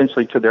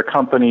essentially to their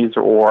companies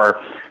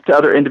or to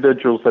other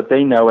individuals that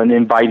they know and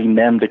inviting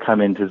them to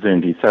come into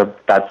Zundi. So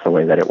that's the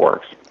way that it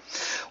works.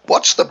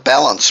 What's the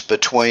balance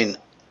between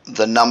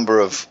the number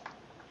of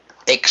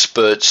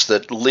experts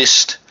that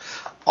list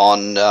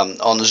on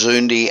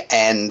Zundi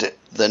and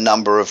the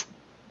number of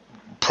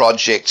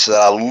projects that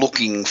are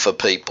looking for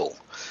people?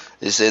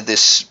 Is there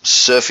this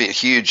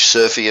huge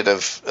surfeit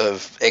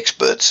of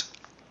experts?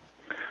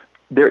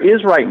 There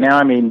is right now.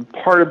 I mean,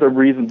 part of the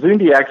reason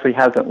Zundi actually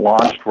hasn't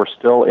launched, we're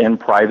still in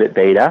private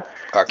beta.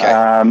 Okay.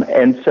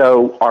 And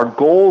so our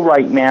goal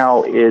right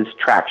now is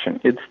traction.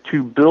 It's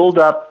to build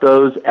up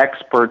those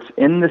experts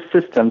in the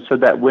system so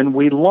that when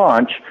we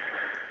launch,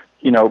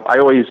 I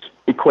always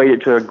equate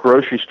it to a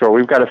grocery store.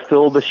 We've got to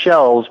fill the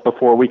shelves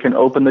before we can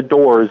open the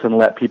doors and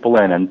let people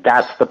in, and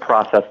that's the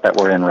process that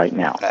we're in right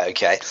now.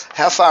 Okay.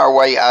 How far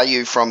away are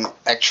you from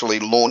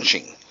actually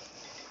launching?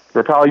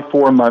 We're probably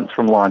 4 months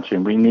from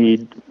launching. We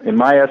need, in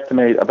my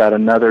estimate, about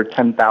another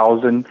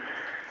 10,000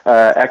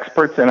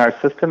 experts in our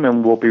system,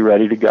 and we'll be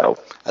ready to go.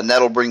 And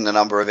that'll bring the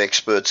number of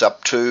experts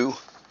up to?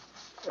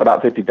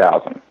 About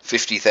 50,000.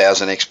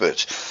 50,000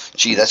 experts.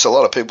 Gee, that's a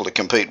lot of people to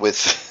compete with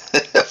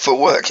for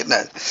work, isn't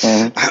it?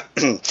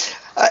 Mm-hmm.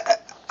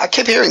 I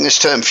keep hearing this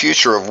term,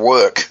 future of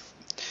work.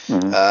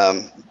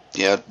 Mm-hmm.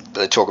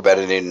 They talk about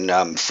it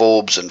in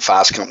Forbes and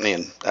Fast Company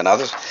and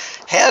others.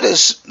 How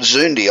does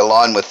Zundi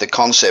align with the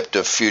concept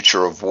of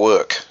future of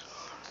work?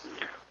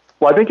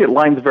 Well, I think it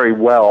lines very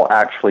well,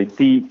 actually.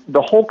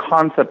 The whole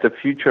concept of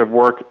future of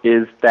work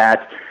is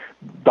that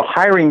the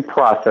hiring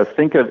process,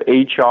 think of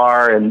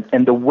HR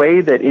and the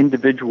way that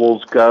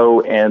individuals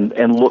go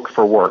and look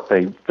for work.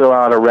 They fill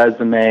out a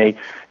resume,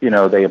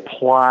 they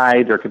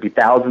apply. There could be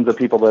thousands of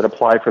people that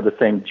apply for the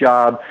same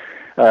job.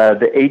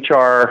 The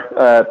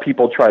HR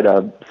people try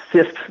to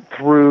sift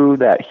through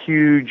that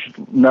huge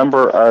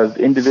number of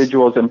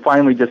individuals and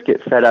finally just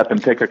get fed up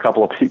and pick a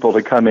couple of people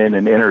to come in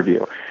and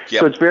interview. Yep.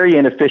 So it's very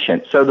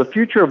inefficient. So the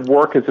future of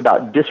work is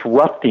about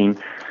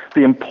disrupting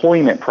the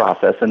employment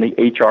process and the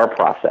HR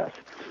process.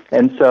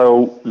 And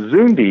so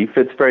Zundi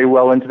fits very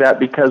well into that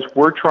because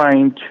we're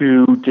trying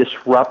to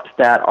disrupt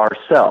that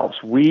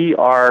ourselves. We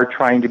are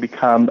trying to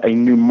become a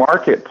new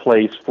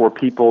marketplace for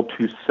people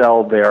to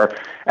sell their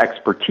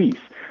expertise.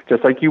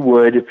 Just like you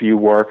would if you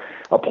were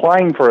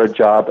applying for a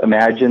job,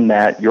 imagine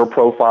that your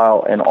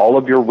profile and all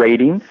of your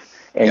ratings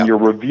and your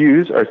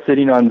reviews are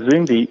sitting on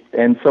Zundi,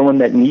 and someone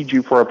that needs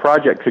you for a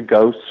project could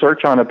go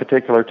search on a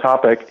particular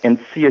topic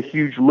and see a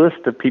huge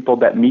list of people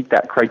that meet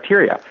that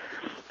criteria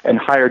and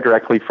hire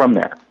directly from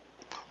there.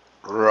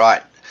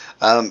 Right.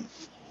 And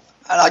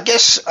I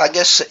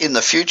guess in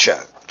the future,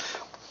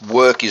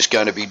 work is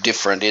going to be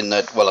different in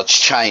that, well, it's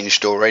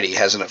changed already,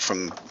 hasn't it,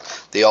 from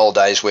the old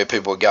days where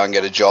people would go and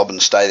get a job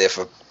and stay there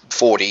for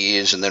 40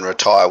 years and then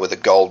retire with a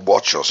gold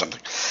watch or something.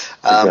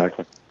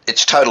 Exactly.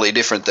 It's totally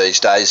different these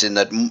days in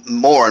that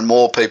more and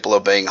more people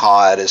are being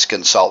hired as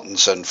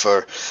consultants and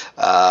for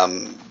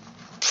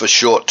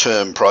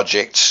short-term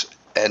projects,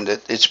 and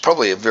it's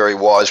probably a very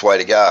wise way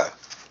to go.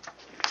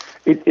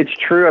 It's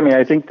true. I mean,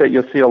 I think that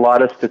you'll see a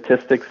lot of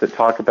statistics that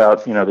talk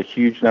about, the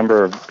huge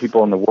number of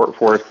people in the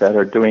workforce that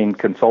are doing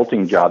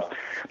consulting jobs.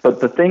 But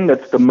the thing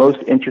that's the most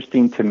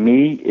interesting to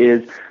me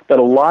is that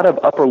a lot of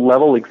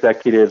upper-level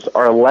executives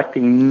are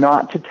electing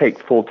not to take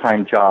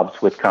full-time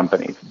jobs with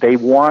companies. They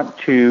want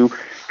to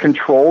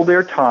control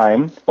their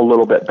time a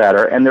little bit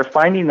better, and they're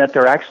finding that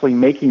they're actually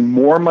making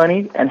more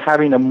money and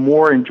having a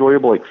more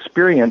enjoyable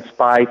experience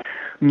by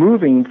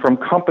moving from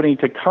company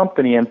to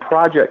company and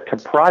project to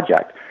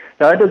project.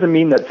 Now, that doesn't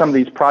mean that some of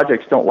these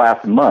projects don't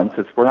last months.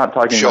 We're not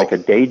talking like a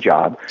day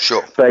job.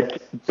 Sure.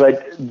 But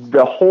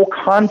the whole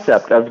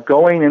concept of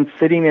going and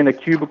sitting in a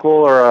cubicle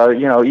or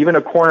even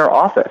a corner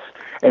office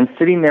and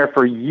sitting there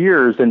for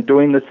years and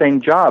doing the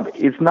same job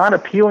is not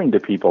appealing to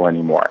people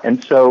anymore.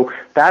 And so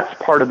that's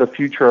part of the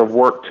future of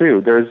work too.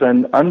 There's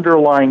an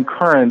underlying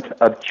current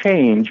of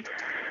change,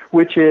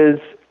 which is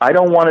I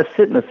don't want to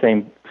sit in the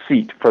same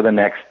seat for the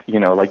next,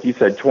 like you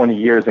said, 20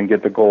 years and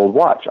get the gold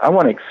watch. I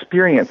want to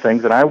experience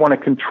things and I want to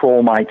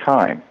control my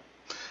time.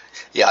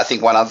 Yeah, I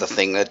think one other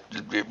thing that,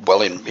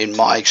 well, in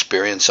my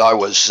experience, I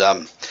was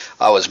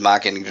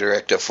marketing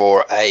director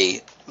for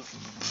a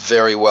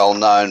very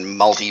well-known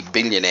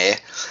multi-billionaire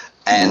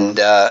and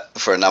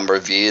for a number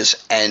of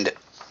years, and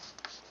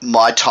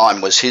my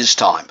time was his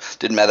time.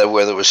 Didn't matter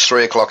whether it was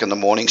 3 o'clock in the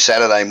morning,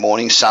 Saturday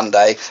morning,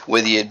 Sunday,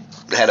 whether you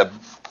had a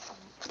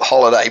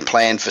holiday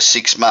planned for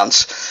 6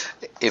 months.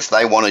 If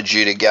they wanted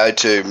you to go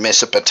to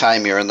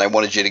Mesopotamia and they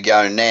wanted you to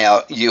go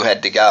now, you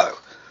had to go.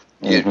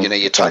 You know,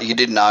 you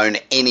didn't own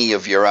any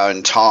of your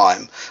own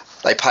time.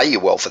 They pay you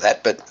well for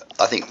that, but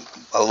I think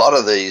a lot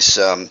of these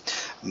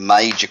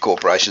major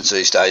corporations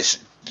these days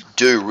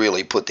do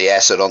really put the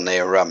asset on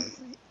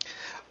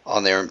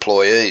their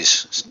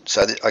employees.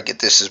 So I get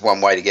this is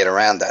one way to get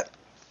around that.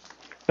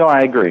 No,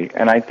 I agree,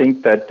 and I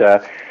think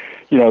that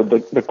you know,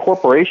 the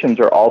corporations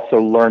are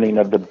also learning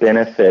of the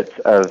benefits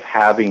of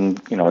having,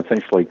 you know,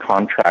 essentially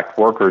contract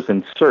workers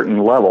in certain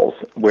levels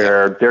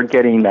where they're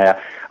getting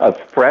a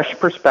fresh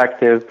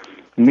perspective,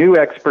 new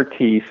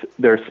expertise.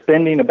 They're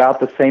spending about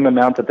the same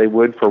amount that they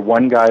would for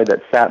one guy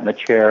that sat in the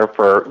chair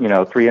for, you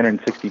know,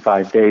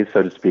 365 days,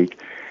 so to speak.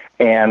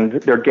 And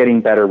they're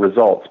getting better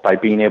results by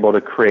being able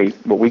to create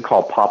what we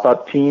call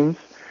pop-up teams.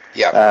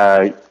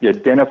 Yeah. You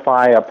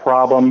identify a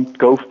problem,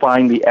 go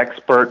find the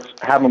experts,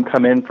 have them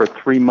come in for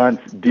 3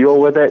 months, deal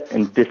with it,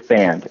 and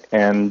disband.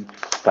 And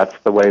that's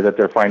the way that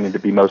they're finding to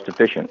be most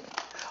efficient.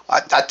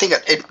 I think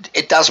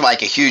it does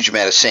make a huge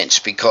amount of sense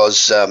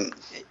because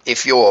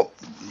if you're,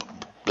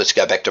 let's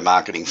go back to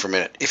marketing for a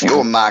minute, if you're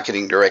a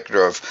marketing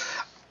director of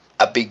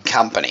a big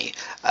company,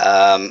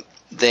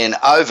 then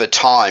over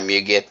time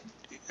you get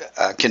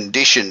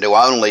conditioned to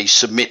only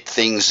submit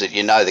things that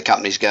you know the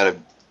company's going to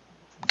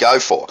go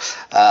for.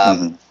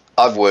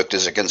 I've worked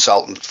as a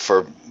consultant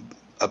for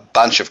a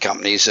bunch of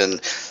companies, and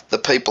the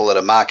people that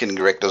are marketing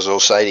directors will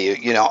say to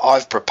you, you know,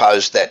 I've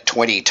proposed that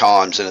 20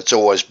 times and it's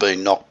always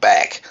been knocked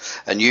back,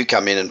 and you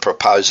come in and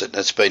propose it and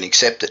it's been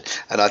accepted.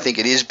 And I think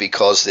it is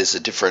because there's a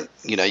different,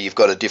 you know, you've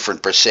got a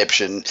different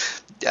perception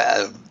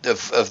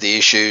of the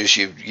issues.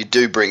 You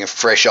do bring a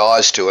fresh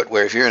eyes to it,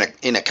 where if you're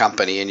in a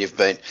company and you've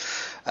been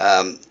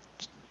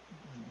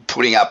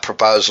putting up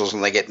proposals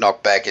and they get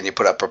knocked back, and you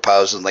put up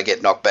proposals and they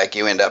get knocked back,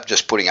 you end up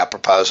just putting up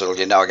proposals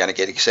you know are going to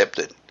get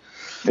accepted.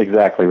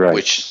 Exactly right.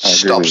 Which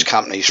stops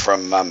companies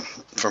from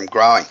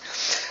growing.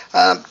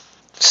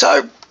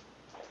 So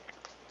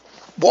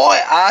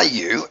why are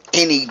you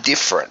any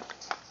different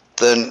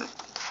than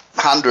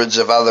hundreds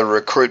of other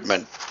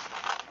recruitment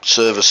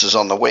services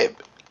on the web?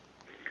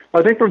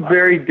 I think we're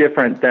very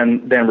different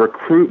than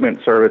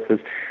recruitment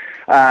services.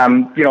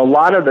 You know, a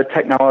lot of the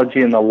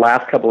technology in the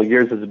last couple of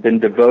years has been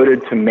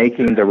devoted to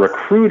making the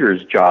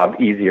recruiter's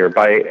job easier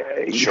by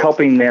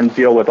helping them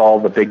deal with all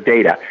the big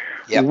data.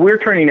 Yep. We're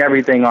turning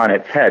everything on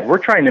its head. We're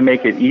trying to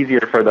make it easier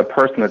for the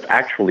person that's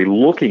actually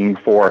looking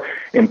for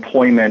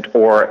employment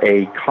or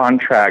a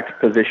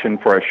contract position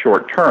for a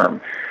short term.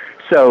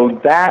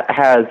 So that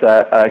has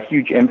a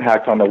huge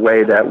impact on the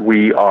way that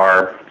we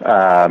are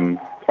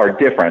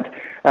different.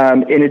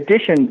 In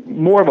addition,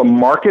 more of a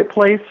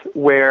marketplace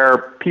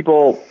where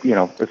people, you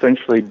know,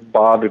 essentially,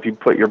 Bob, if you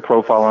put your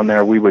profile on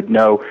there, we would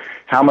know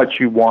how much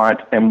you want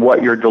and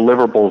what your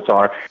deliverables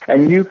are.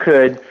 And you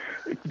could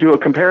do a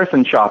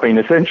comparison shopping,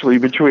 essentially,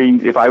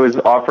 between, if I was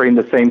offering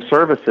the same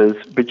services,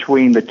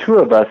 between the two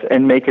of us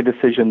and make a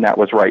decision that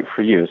was right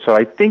for you. So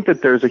I think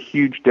that there's a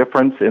huge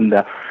difference in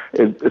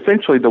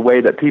essentially the way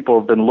that people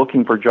have been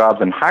looking for jobs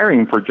and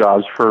hiring for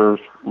jobs for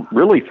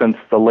really since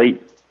the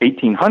late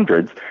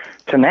 1800s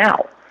to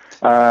now.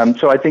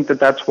 So I think that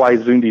that's why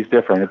Zundi's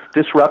different. It's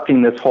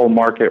disrupting this whole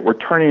market. We're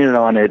turning it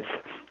on its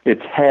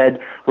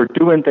head. We're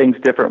doing things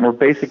different. We're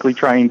basically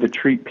trying to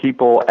treat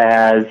people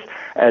as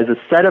a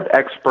set of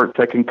experts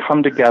that can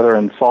come together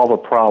and solve a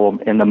problem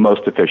in the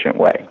most efficient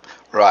way.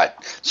 Right.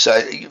 So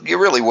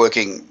you're really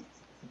working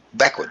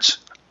backwards.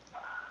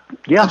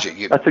 Yeah,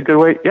 that's a good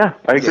way. Yeah,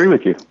 I agree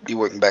with you. You're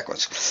working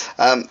backwards.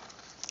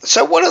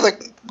 So what are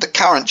the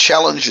current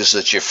challenges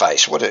that you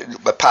face?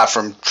 Apart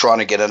from trying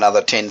to get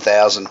another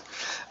 10,000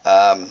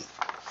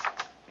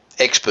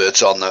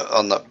 experts on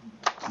the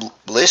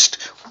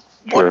list,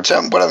 sure. What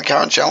are the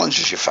current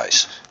challenges you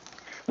face?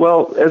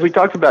 Well, as we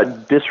talked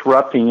about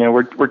disrupting, you know,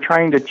 we're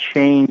trying to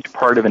change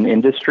part of an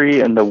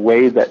industry and the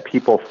way that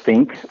people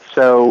think.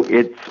 So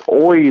it's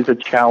always a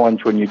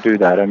challenge when you do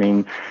that. I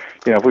mean,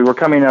 you know, if we were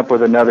coming up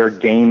with another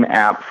game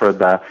app for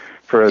the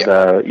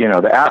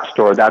App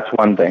Store, that's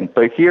one thing.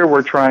 But here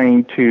we're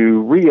trying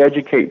to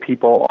re-educate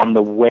people on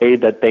the way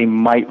that they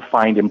might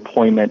find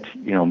employment,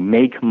 you know,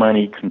 make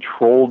money,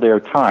 control their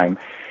time,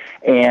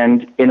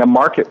 and in a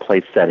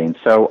marketplace setting.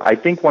 So I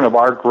think one of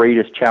our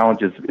greatest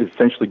challenges is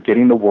essentially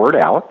getting the word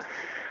out,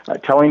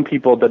 telling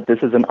people that this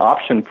is an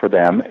option for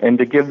them, and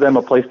to give them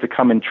a place to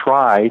come and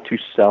try to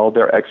sell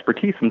their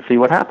expertise and see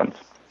what happens.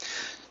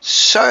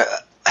 So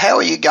how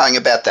are you going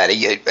about that?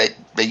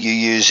 Are you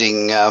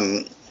using...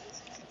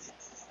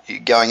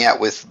 going out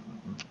with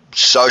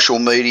social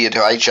media to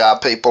HR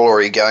people, or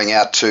are you going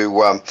out to,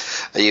 are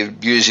you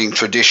using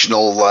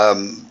traditional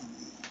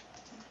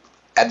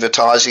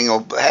advertising,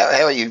 or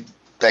how are you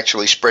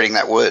actually spreading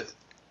that word?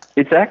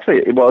 It's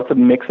actually, well, it's a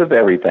mix of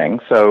everything.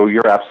 So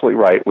you're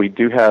absolutely right. We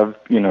do have,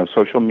 you know,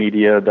 social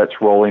media that's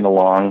rolling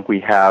along.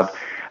 We have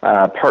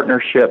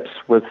partnerships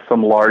with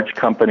some large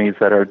companies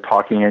that are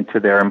talking into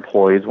their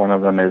employees. One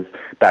of them is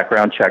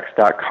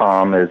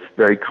backgroundchecks.com is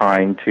very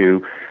kind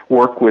to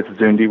work with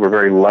Zundi. We're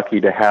very lucky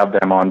to have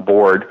them on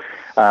board.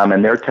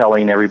 And they're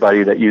telling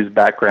everybody that use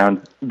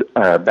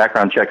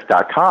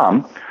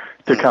backgroundchecks.com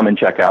to come and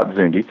check out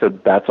Zundi. So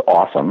that's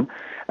awesome.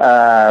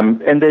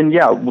 And then,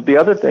 the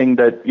other thing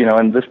that,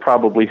 and this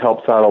probably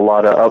helps out a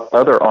lot of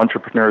other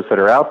entrepreneurs that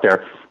are out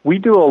there, we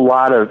do a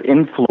lot of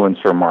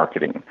influencer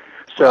marketing.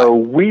 So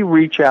we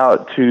reach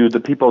out to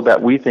the people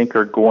that we think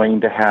are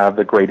going to have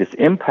the greatest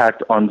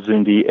impact on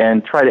Zundi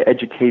and try to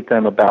educate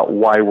them about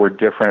why we're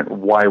different,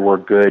 why we're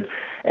good,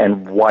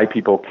 and why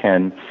people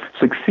can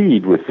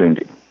succeed with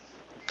Zundi.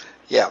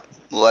 Yeah,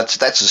 well,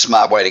 that's a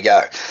smart way to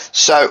go.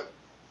 So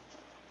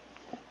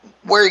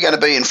where are you going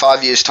to be in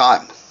 5 years'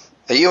 time?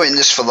 Are you in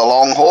this for the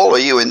long haul, or are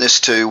you in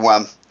this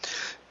to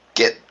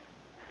get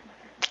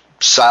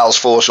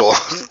Salesforce or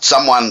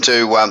someone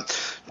to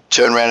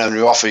turn around and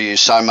offer you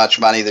so much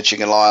money that you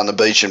can lie on the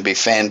beach and be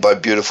fanned by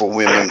beautiful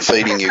women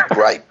feeding you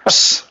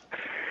grapes?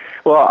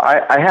 Well,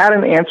 I had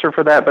an answer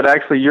for that, but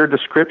actually your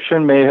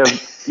description may have,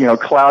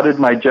 clouded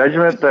my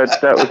judgment.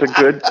 That was a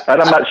good,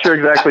 I'm not sure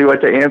exactly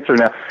what to answer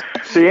now.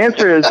 The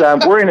answer is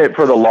we're in it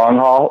for the long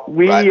haul.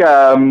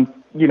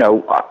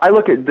 I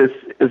look at this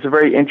as a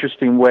very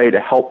interesting way to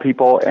help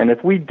people, and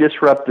if we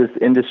disrupt this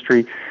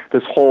industry,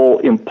 this whole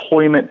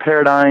employment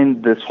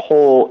paradigm, this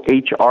whole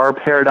HR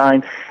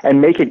paradigm,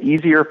 and make it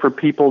easier for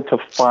people to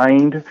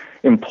find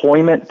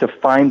employment, to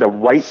find the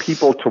right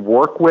people to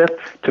work with,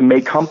 to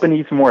make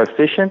companies more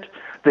efficient,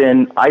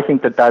 then I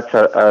think that that's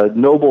a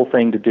noble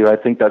thing to do. I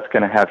think that's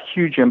going to have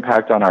huge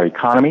impact on our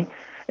economy.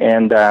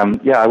 And,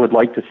 I would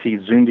like to see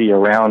Zundi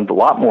around a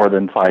lot more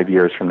than 5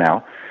 years from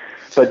now.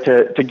 But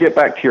to get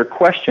back to your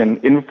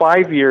question, in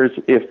 5 years,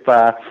 if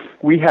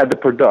we had the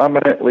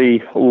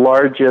predominantly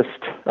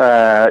largest,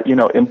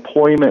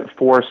 employment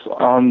force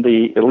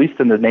at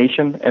least in the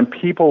nation, and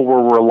people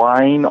were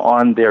relying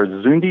on their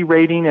Zundi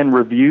rating and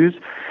reviews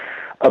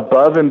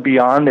above and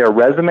beyond their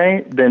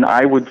resume, then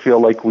I would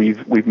feel like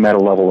we've met a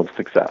level of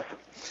success.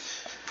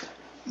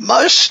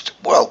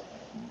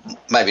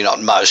 Maybe not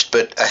most,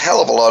 but a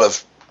hell of a lot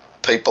of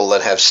people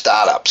that have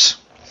startups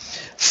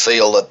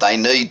feel that they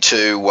need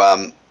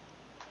to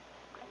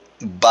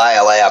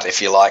bail out, if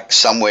you like,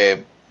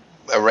 somewhere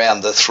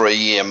around the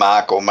 3-year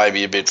mark or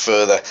maybe a bit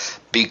further,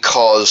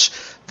 because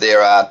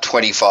there are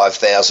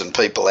 25,000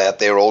 people out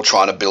there all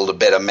trying to build a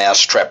better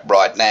mousetrap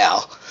right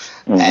now.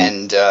 Mm-hmm.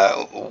 And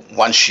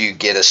once you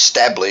get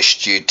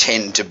established, you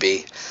tend to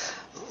be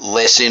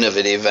less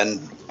innovative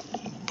and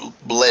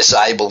less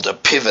able to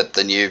pivot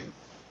than you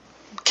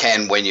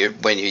can when you're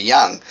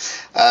young.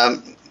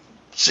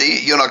 So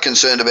you're not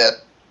concerned about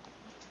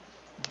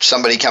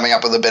somebody coming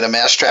up with a better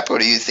mousetrap, or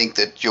do you think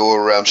that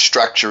your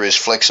structure is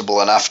flexible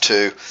enough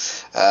to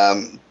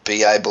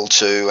be able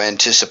to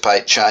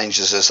anticipate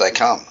changes as they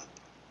come?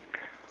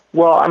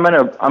 Well, I'm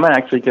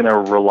actually gonna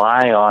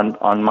rely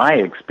on my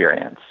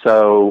experience.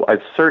 So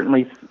I've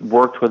certainly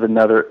worked with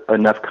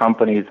enough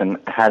companies and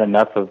had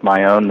enough of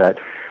my own that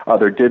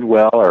either did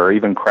well or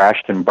even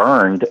crashed and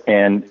burned,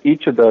 and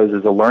each of those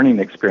is a learning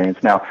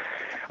experience. Now,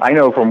 I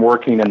know from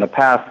working in the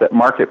past that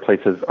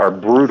marketplaces are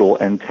brutal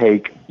and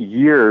take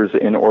years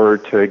in order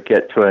to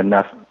get to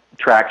enough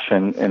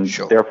traction and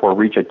therefore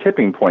reach a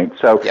tipping point.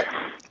 So,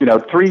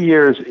 3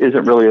 years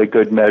isn't really a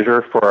good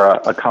measure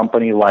for a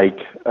company like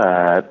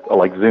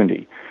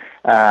Zundi.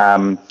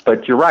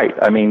 But you're right.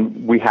 I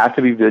mean, we have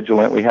to be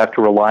vigilant. We have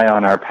to rely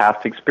on our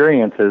past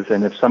experiences.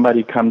 And if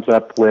somebody comes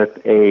up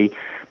with a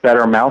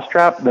better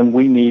mousetrap, then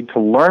we need to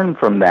learn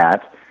from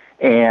that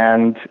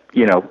and,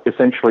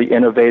 essentially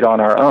innovate on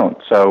our own.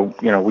 So,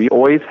 we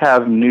always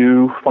have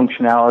new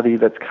functionality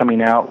that's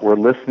coming out. We're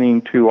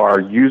listening to our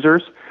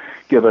users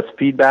give us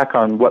feedback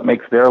on what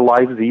makes their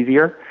lives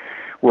easier.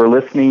 We're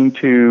listening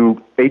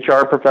to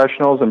HR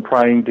professionals and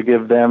trying to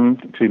give them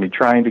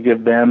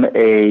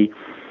a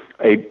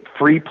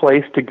free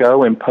place to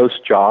go and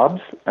post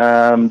jobs,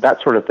 that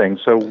sort of thing.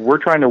 So we're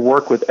trying to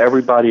work with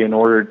everybody in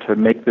order to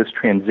make this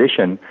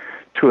transition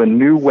to a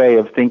new way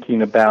of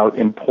thinking about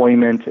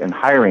employment and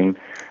hiring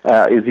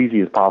as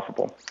easy as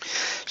possible.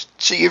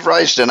 So you've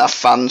raised enough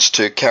funds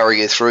to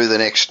carry you through the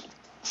next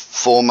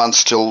 4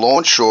 months till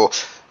launch, or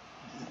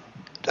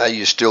are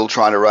you still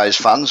trying to raise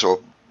funds,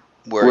 or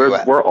where are you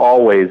at? We're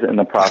always in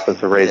the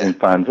process of raising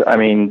funds. I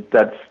mean,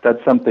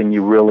 that's something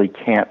you really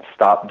can't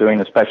stop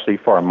doing, especially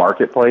for a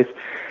marketplace.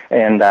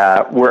 And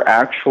we're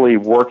actually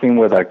working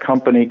with a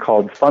company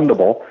called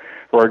Fundable.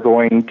 We're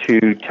going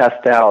to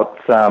test out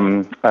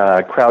some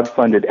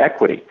crowd-funded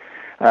equity.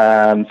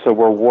 So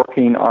we're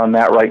working on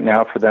that right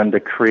now for them to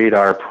create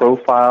our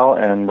profile,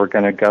 and we're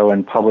going to go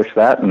and publish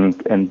that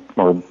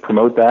or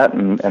promote that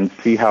and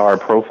see how our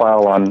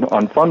profile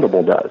on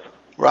Fundable does.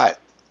 Right.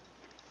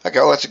 Okay,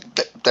 well,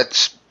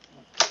 that's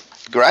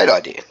a great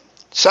idea.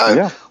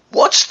 So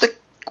what's the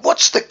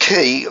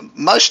key?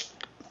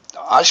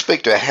 I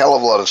speak to a hell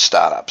of a lot of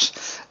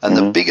startups, and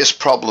the biggest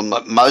problem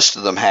that most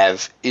of them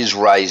have is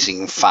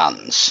raising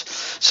funds.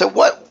 So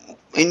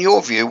in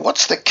your view,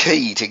 what's the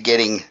key to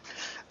getting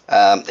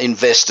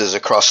investors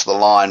across the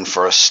line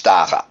for a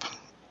startup?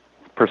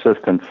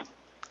 Persistence.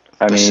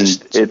 I mean,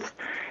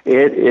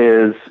 it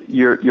is.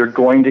 You're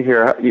going to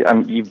hear.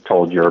 You've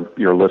told your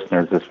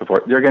listeners this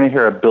before. They're going to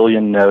hear a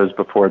billion no's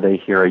before they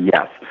hear a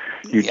yes.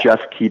 You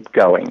just keep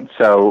going.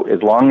 So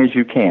as long as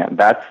you can,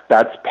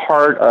 that's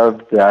part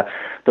of the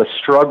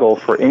struggle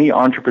for any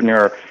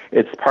entrepreneur.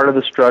 It's part of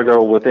the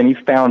struggle with any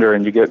founder,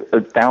 and you get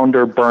a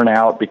founder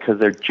burnout because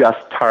they're just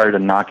tired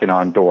of knocking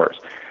on doors.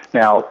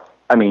 Now,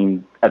 I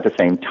mean, at the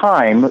same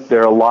time,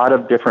 there are a lot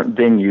of different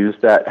venues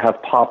that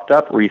have popped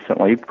up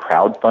recently.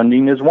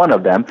 Crowdfunding is one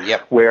of them,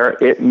 where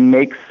it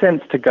makes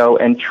sense to go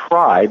and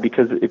try,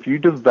 because if you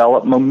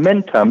develop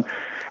momentum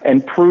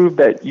and prove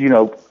that,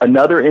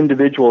 another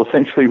individual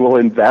essentially will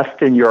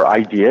invest in your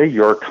idea,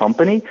 your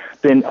company,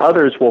 then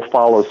others will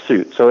follow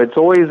suit. So it's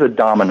always a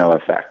domino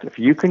effect. If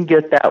you can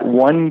get that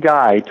one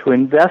guy to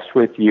invest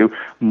with you,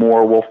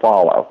 more will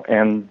follow.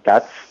 And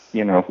that's,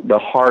 the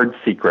hard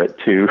secret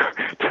to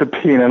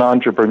being an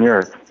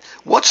entrepreneur.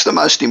 What's the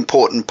most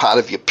important part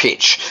of your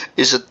pitch?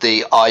 Is it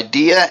the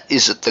idea?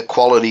 Is it the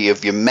quality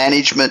of your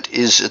management?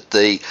 Is it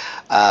the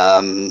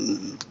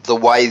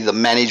way the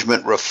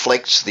management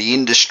reflects the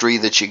industry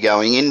that you're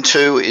going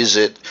into? Is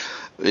it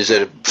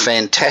a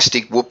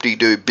fantastic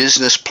whoop-de-doo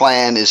business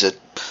plan? Is it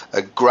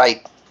a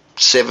great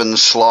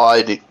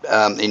 7-slide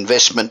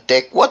investment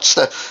deck? What's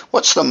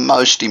the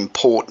most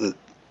important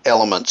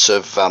elements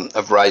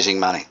of raising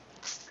money?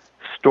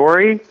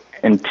 Story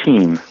and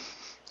team.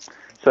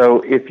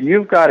 So if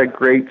you've got a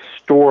great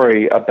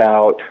story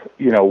about,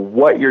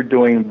 what you're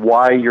doing,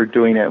 why you're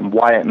doing it, and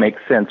why it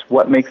makes sense,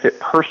 what makes it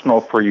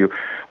personal for you,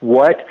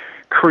 what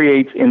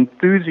creates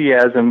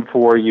enthusiasm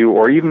for you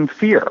or even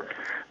fear,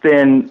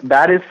 then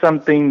that is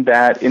something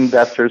that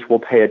investors will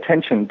pay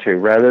attention to,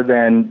 rather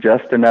than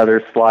just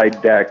another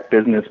slide deck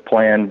business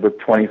plan with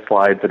 20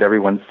 slides that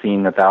everyone's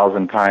seen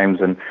 1,000 times,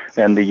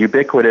 and the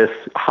ubiquitous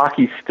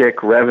hockey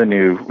stick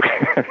revenue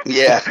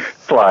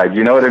slide.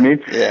 You know what I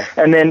mean? Yeah.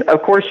 And then,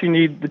 of course, you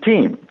need the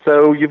team.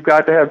 So you've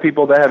got to have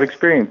people that have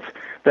experience,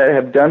 that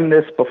have done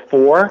this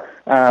before,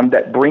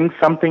 that bring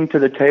something to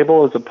the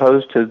table, as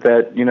opposed to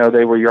that,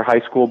 they were your high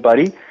school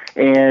buddy.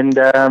 And,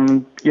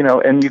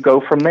 and you go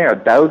from there.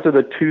 Those are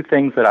the two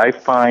things that I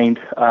find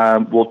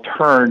will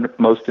turn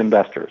most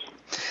investors.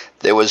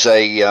 There was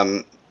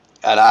an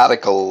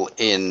article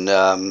in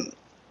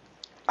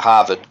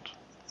Harvard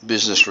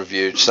Business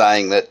Review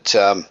saying that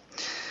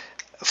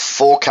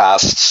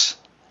forecasts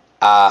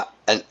are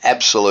an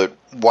absolute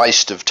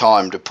waste of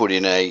time to put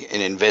in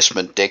an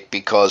investment deck,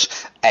 because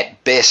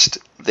at best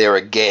they're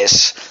a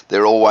guess.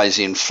 They're always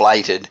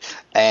inflated,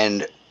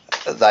 and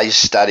they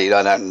studied,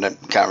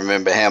 can't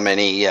remember how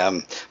many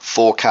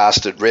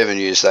forecasted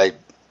revenues they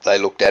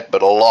looked at,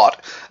 but a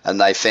lot, and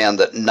they found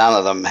that none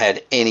of them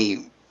had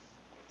any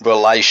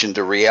relation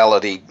to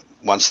reality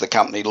once the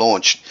company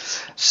launched.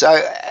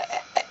 So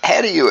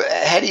how do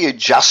you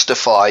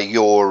justify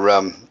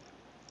your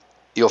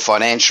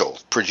financial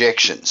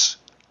projections?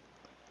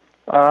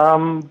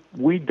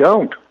 We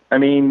don't. I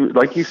mean,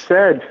 like you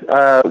said,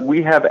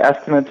 we have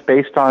estimates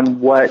based on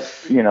what,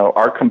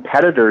 our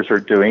competitors are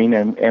doing,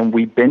 and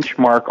we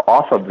benchmark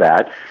off of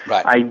that.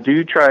 Right. I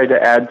do try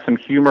to add some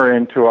humor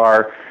into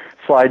our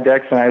slide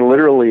decks, and I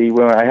literally,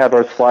 when I have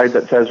a slide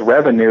that says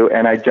revenue,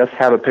 and I just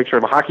have a picture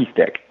of a hockey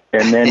stick,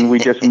 and then we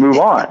just move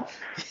on,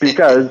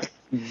 because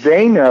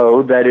they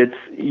know that it's,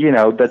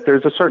 that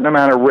there's a certain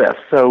amount of risk.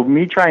 So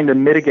me trying to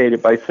mitigate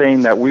it by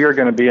saying that we are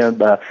going to be in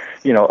the,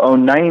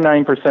 own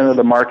 99% of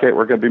the market,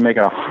 we're going to be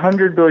making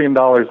 $100 billion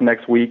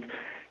next week,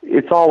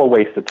 it's all a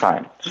waste of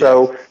time.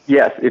 So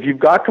yes, if you've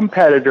got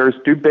competitors,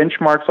 do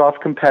benchmarks off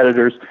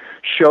competitors,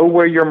 show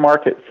where your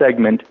market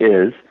segment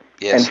is,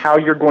 and how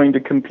you're going to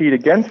compete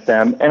against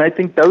them. And I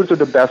think those are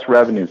the best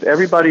revenues.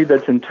 Everybody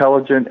that's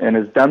intelligent and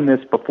has done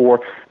this before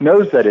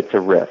knows that it's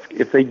a risk.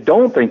 If they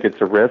don't think it's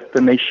a risk,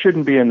 then they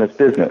shouldn't be in this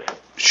business.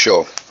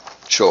 Sure.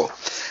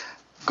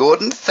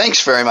 Gordon,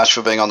 thanks very much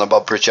for being on the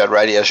Bob Pritchard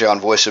Radio Show on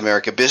Voice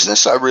America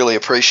Business. I really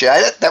appreciate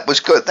it. That was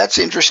good. That's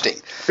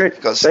interesting. Great.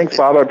 Thanks,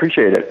 Bob. I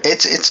appreciate it.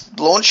 It's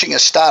launching a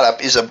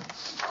startup is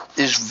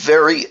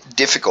very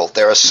difficult.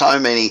 There are so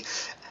many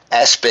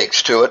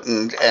aspects to it,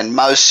 and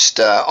most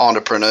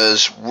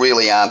entrepreneurs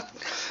really aren't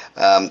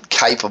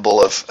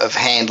capable of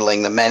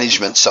handling the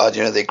management side.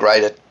 They're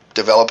great at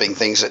developing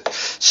things. It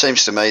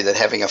seems to me that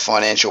having a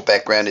financial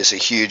background is a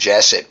huge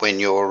asset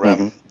when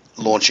you're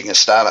launching a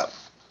startup.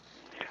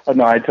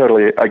 No, I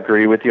totally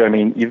agree with you. I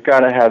mean, you've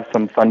got to have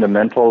some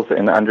fundamentals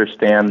and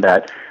understand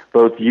that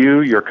both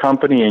you, your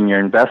company, and your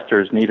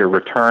investors need a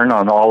return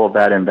on all of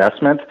that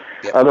investment.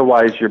 Yep.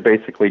 Otherwise, you're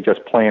basically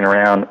just playing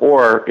around,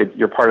 or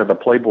you're part of the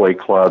Playboy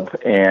Club,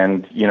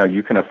 and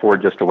you can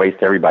afford just to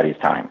waste everybody's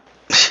time.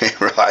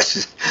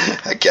 Right.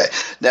 Okay.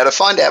 Now, to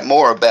find out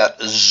more about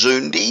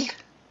Zoondy,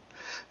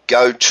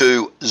 go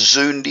to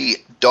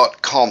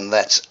zoondy.com.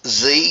 That's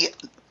ZOONDY.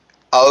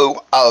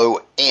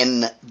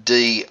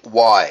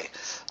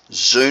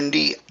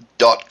 Zoondy.com.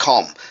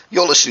 Pritchard.com.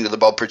 You're listening to the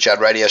Bob Pritchard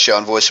Radio Show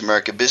on Voice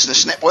America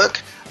Business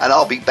Network, and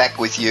I'll be back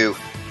with you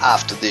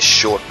after this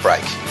short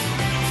break.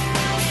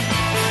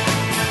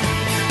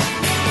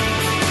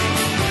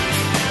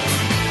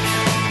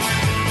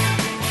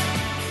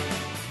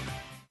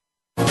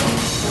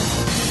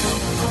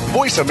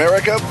 Voice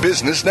America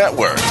Business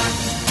Network,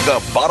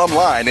 the bottom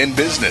line in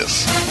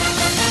business.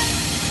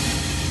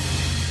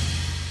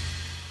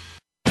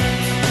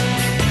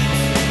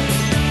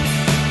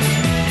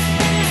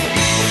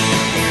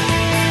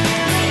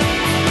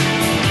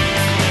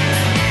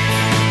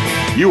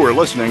 You are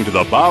listening to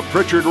the Bob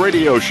Pritchard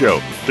Radio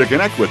Show. To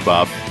connect with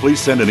Bob, please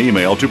send an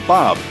email to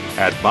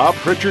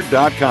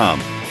bob@bobpritchard.com.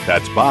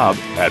 That's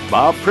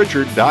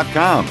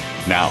bob@bobpritchard.com.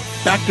 Now,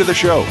 back to the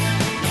show.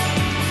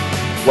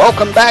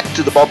 Welcome back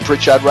to the Bob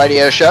Pritchard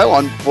Radio Show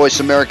on Voice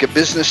America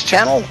Business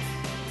Channel,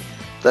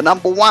 the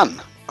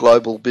 #1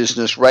 global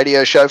business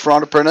radio show for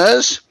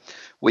entrepreneurs.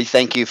 We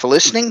thank you for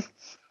listening.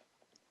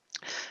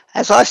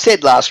 As I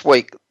said last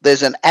week,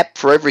 there's an app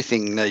for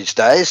everything these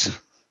days.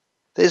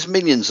 There's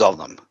millions of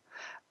them.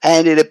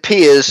 And it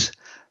appears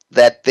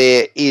that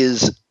there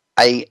is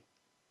a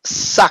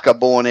sucker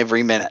born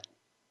every minute.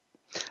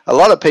 A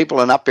lot of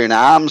people are up in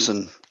arms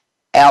and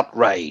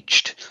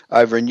outraged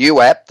over a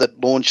new app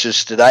that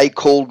launches today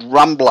called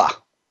Rumbler,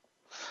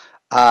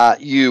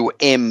 Rumbler.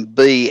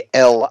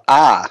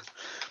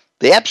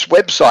 The app's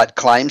website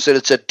claims that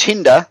it's a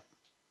Tinder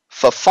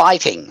for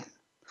fighting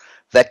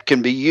that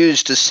can be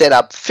used to set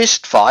up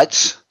fist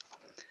fights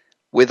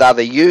with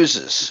other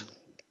users.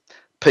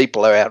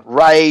 People are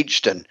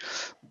outraged, and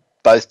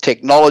both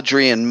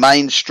technology and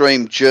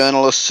mainstream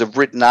journalists have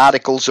written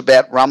articles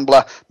about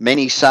Rumbler,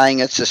 many saying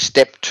it's a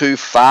step too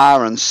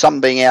far, and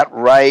some being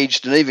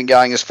outraged and even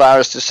going as far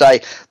as to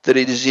say that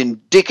it is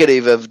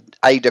indicative of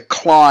a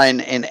decline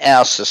in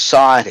our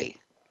society.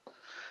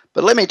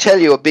 But let me tell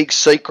you a big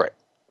secret.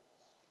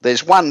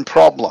 There's one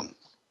problem.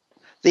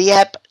 The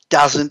app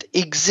doesn't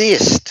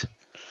exist.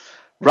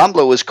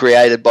 Rumbler was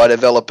created by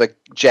developer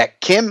Jack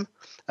Kim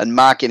and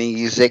marketing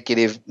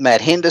executive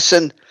Matt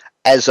Henderson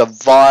as a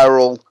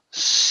viral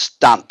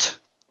stunt.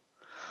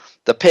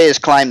 The pairs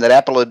claim that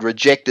Apple had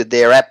rejected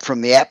their app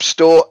from the App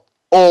Store,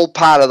 all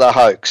part of the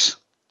hoax.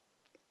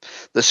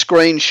 The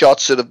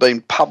screenshots that have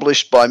been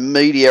published by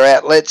media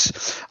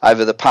outlets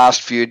over the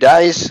past few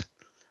days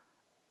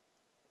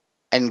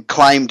and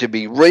claimed to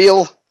be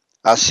real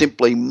are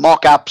simply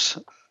mock-ups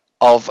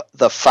of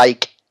the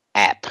fake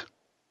app.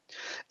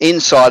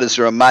 Insiders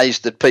are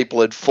amazed that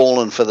people had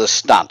fallen for the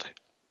stunt.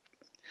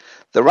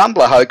 The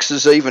Rumbler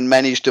hoaxers even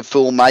managed to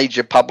fool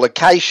major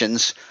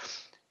publications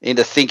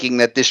into thinking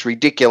that this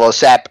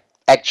ridiculous app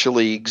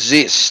actually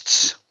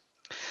exists.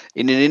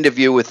 In an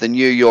interview with the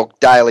New York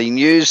Daily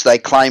News, they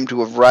claim to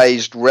have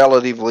raised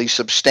relatively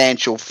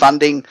substantial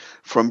funding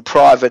from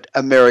private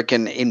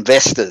American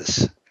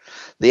investors.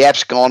 The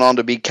app's gone on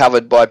to be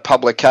covered by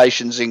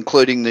publications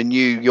including the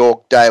New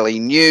York Daily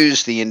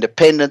News, The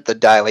Independent, The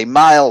Daily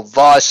Mail,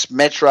 Vice,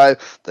 Metro,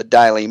 The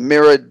Daily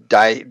Mirror,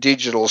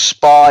 Digital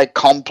Spy,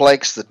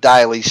 Complex, The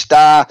Daily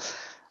Star,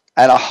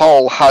 and a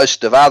whole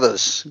host of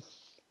others.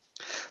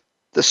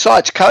 The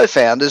site's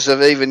co-founders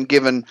have even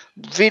given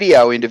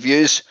video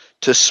interviews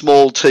to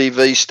small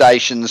TV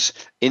stations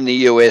in the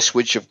US,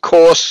 which of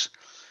course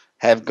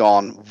have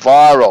gone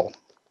viral.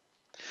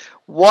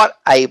 What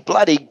a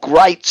bloody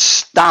great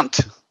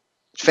stunt.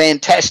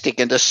 Fantastic.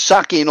 And to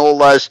suck in all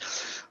those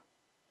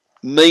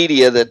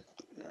media that,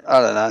 I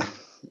don't know,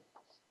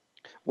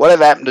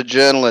 whatever happened to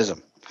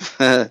journalism?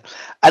 And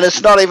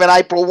it's not even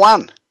April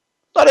 1,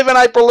 not even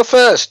April the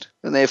 1st,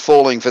 and they're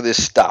falling for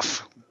this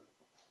stuff.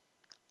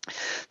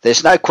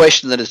 There's no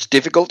question that it's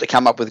difficult to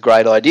come up with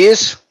great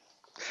ideas.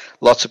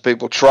 Lots of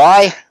people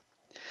try.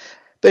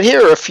 But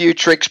here are a few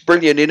tricks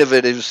brilliant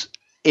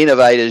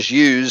innovators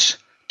use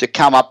to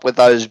come up with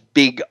those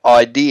big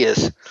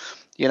ideas.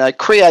 You know,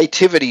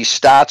 creativity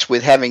starts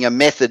with having a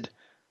method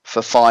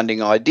for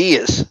finding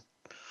ideas.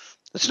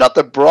 It's not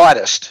the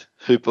brightest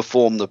who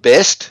perform the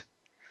best,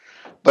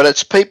 but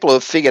it's people who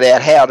have figured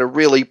out how to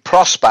really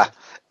prosper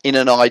in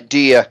an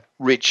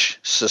idea-rich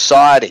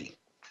society.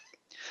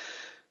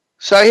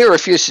 So here are a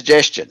few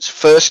suggestions.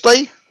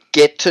 Firstly,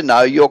 get to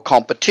know your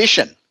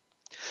competition.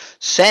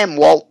 Sam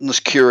Walton's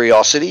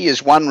curiosity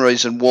is one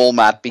reason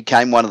Walmart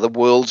became one of the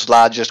world's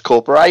largest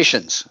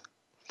corporations.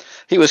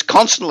 He was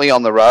constantly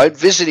on the road,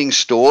 visiting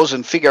stores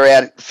and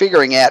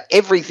figuring out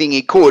everything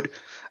he could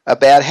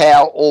about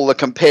how all the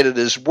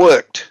competitors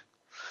worked.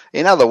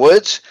 In other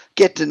words,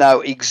 get to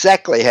know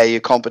exactly how your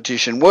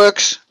competition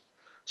works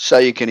so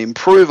you can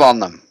improve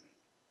on them.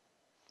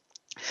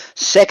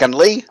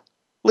 Secondly,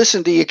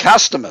 listen to your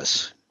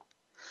customers.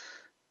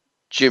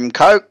 Jim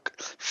Koch,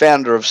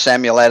 founder of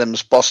Samuel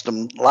Adams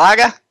Boston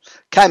Lager,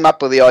 came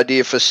up with the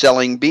idea for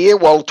selling beer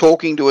while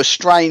talking to a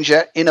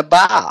stranger in a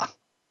bar.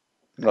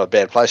 Not a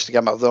bad place to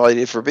come up with an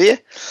idea for a beer.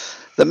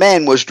 The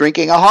man was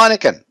drinking a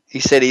Heineken.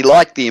 He said he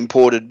liked the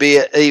imported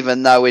beer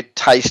even though it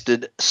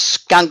tasted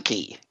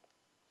skunky.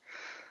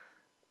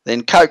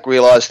 Then Coke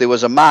realised there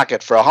was a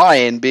market for a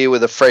high-end beer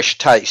with a fresh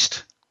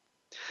taste.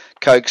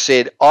 Koch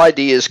said,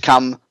 ideas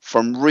come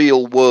from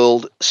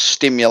real-world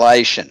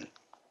stimulation.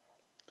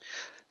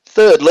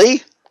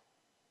 Thirdly,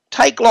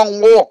 take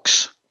long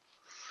walks.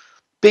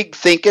 Big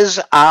thinkers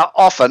are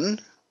often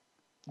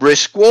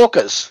brisk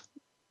walkers.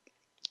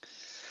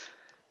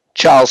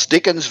 Charles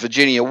Dickens,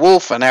 Virginia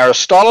Woolf, and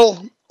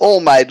Aristotle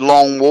all made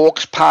long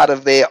walks part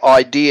of their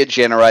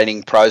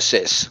idea-generating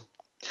process.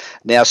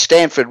 Now,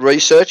 Stanford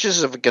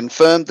researchers have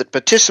confirmed that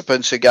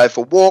participants who go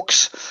for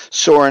walks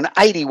saw an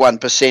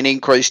 81%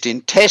 increase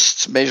in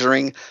tests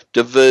measuring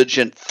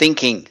divergent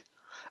thinking,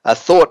 a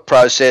thought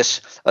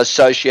process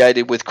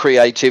associated with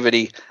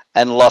creativity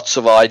and lots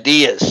of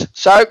ideas.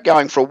 So,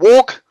 going for a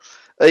walk,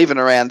 even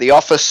around the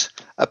office,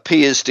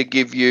 appears to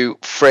give you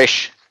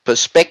fresh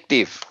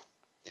perspective.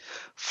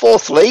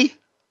 Fourthly,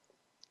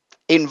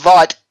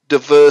 invite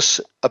diverse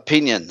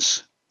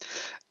opinions.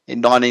 In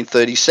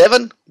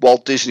 1937,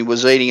 Walt Disney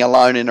was eating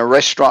alone in a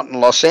restaurant in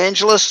Los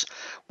Angeles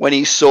when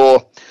he saw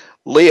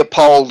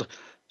Leopold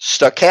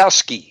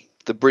Stokowski,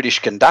 the British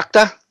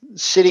conductor,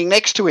 sitting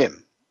next to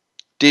him.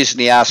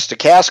 Disney asked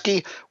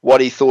Stokowski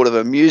what he thought of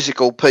a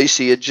musical piece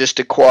he had just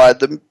acquired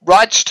the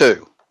rights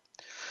to.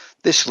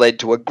 This led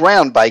to a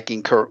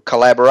groundbreaking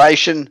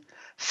collaboration,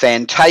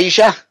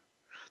 Fantasia,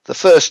 the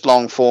first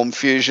long-form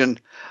fusion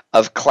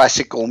of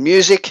classical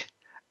music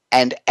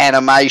and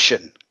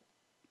animation.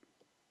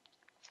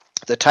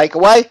 The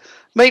takeaway,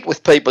 meet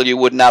with people you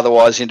wouldn't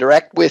otherwise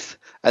interact with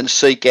and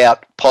seek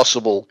out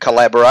possible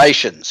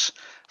collaborations.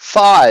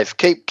 5,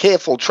 keep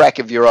careful track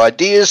of your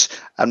ideas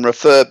and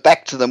refer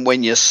back to them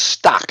when you're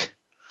stuck.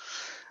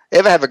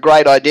 Ever have a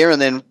great idea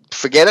and then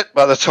forget it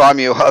by the time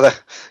you either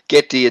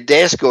get to your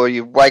desk or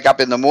you wake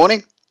up in the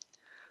morning?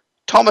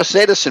 Thomas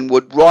Edison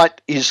would write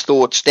his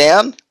thoughts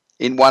down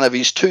in one of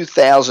his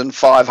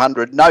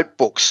 2,500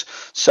 notebooks.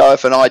 So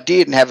if an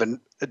idea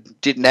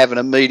didn't have an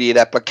immediate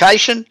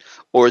application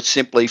or it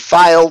simply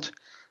failed,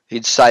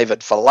 he'd save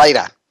it for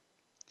later.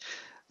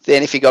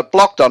 Then if he got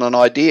blocked on an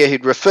idea,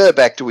 he'd refer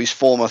back to his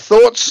former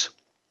thoughts,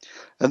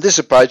 and this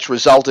approach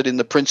resulted in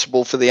the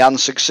principle for the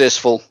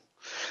unsuccessful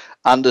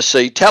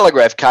undersea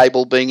telegraph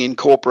cable being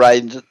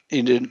incorporated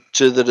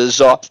into the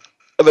design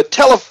of a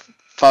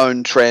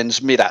telephone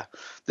transmitter.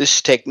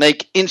 This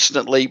technique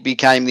instantly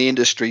became the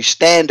industry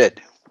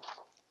standard.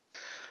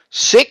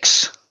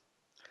 6,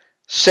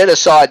 set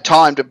aside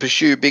time to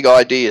pursue big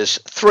ideas.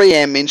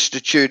 3M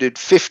instituted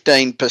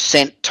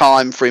 15%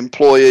 time for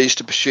employees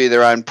to pursue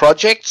their own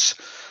projects,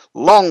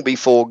 long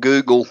before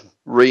Google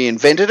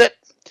reinvented it.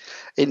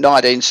 In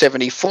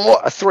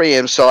 1974, a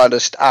 3M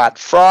scientist, Art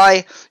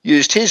Fry,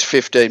 used his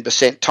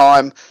 15%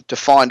 time to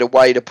find a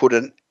way to put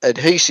an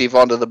adhesive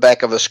onto the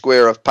back of a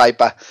square of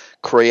paper,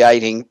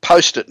 creating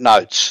Post-it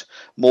notes.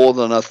 More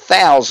than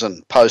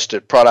 1,000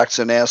 Post-it products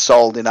are now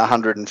sold in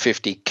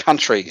 150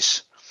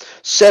 countries.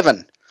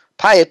 7,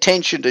 pay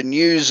attention to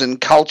news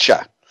and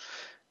culture.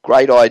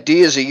 Great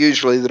ideas are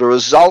usually the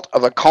result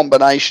of a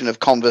combination of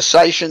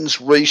conversations,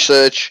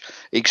 research,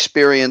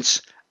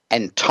 experience,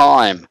 and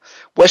time.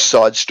 West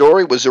Side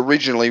Story was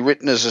originally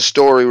written as a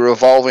story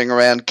revolving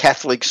around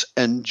Catholics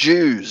and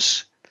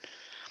Jews.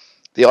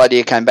 The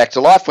idea came back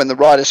to life when the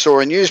writer saw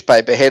a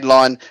newspaper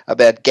headline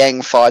about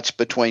gang fights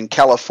between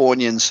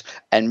Californians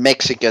and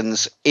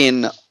Mexicans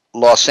in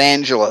Los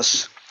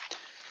Angeles.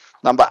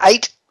 Number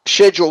 8,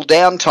 schedule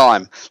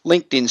downtime.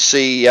 LinkedIn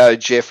CEO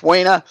Jeff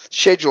Weiner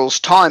schedules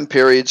time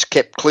periods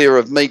kept clear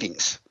of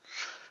meetings.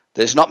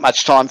 There's not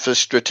much time for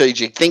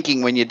strategic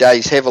thinking when your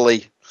day's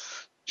heavily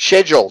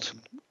scheduled.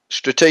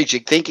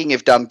 Strategic thinking,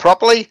 if done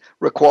properly,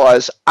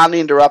 requires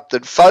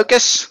uninterrupted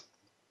focus,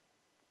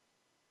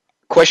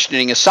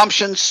 questioning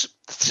assumptions,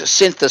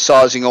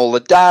 synthesizing all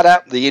the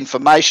data, the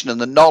information and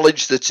the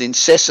knowledge that's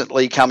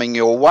incessantly coming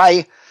your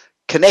way,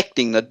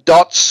 connecting the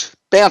dots,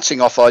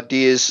 bouncing off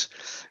ideas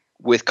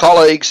with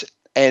colleagues,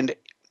 and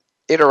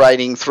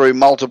iterating through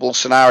multiple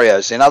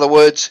scenarios. In other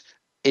words,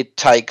 it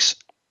takes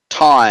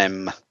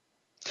time.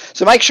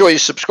 So make sure you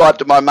subscribe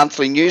to my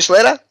monthly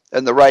newsletter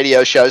and the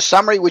radio show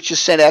summary, which is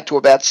sent out to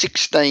about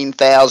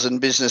 16,000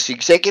 business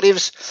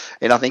executives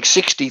in, I think,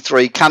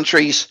 63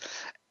 countries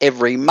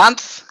every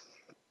month.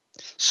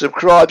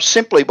 Subscribe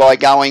simply by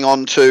going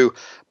on to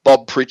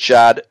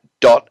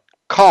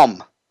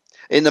bobpritchard.com.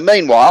 In the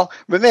meanwhile,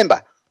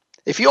 remember,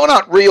 if you're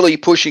not really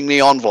pushing the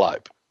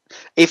envelope,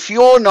 if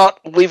you're not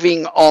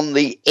living on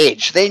the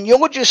edge, then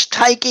you're just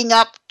taking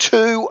up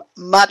too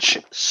much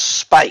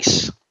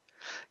space.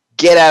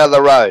 Get out of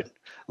the road.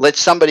 Let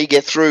somebody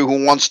get through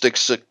who wants to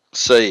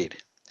succeed,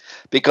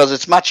 because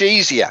it's much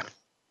easier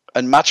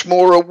and much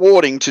more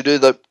rewarding to do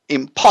the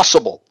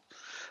impossible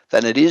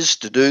than it is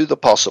to do the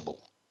possible.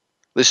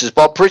 This is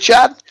Bob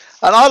Pritchard,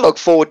 and I look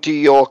forward to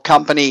your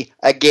company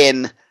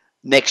again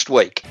next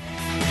week.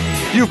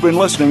 You've been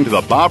listening to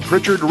the Bob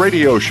Pritchard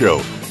Radio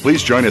Show.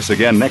 Please join us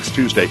again next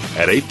Tuesday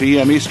at 8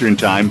 p.m. Eastern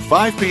Time,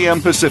 5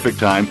 p.m. Pacific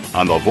Time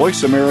on the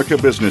Voice America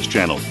Business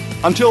Channel.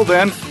 Until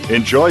then,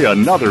 enjoy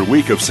another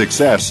week of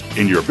success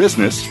in your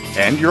business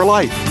and your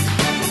life.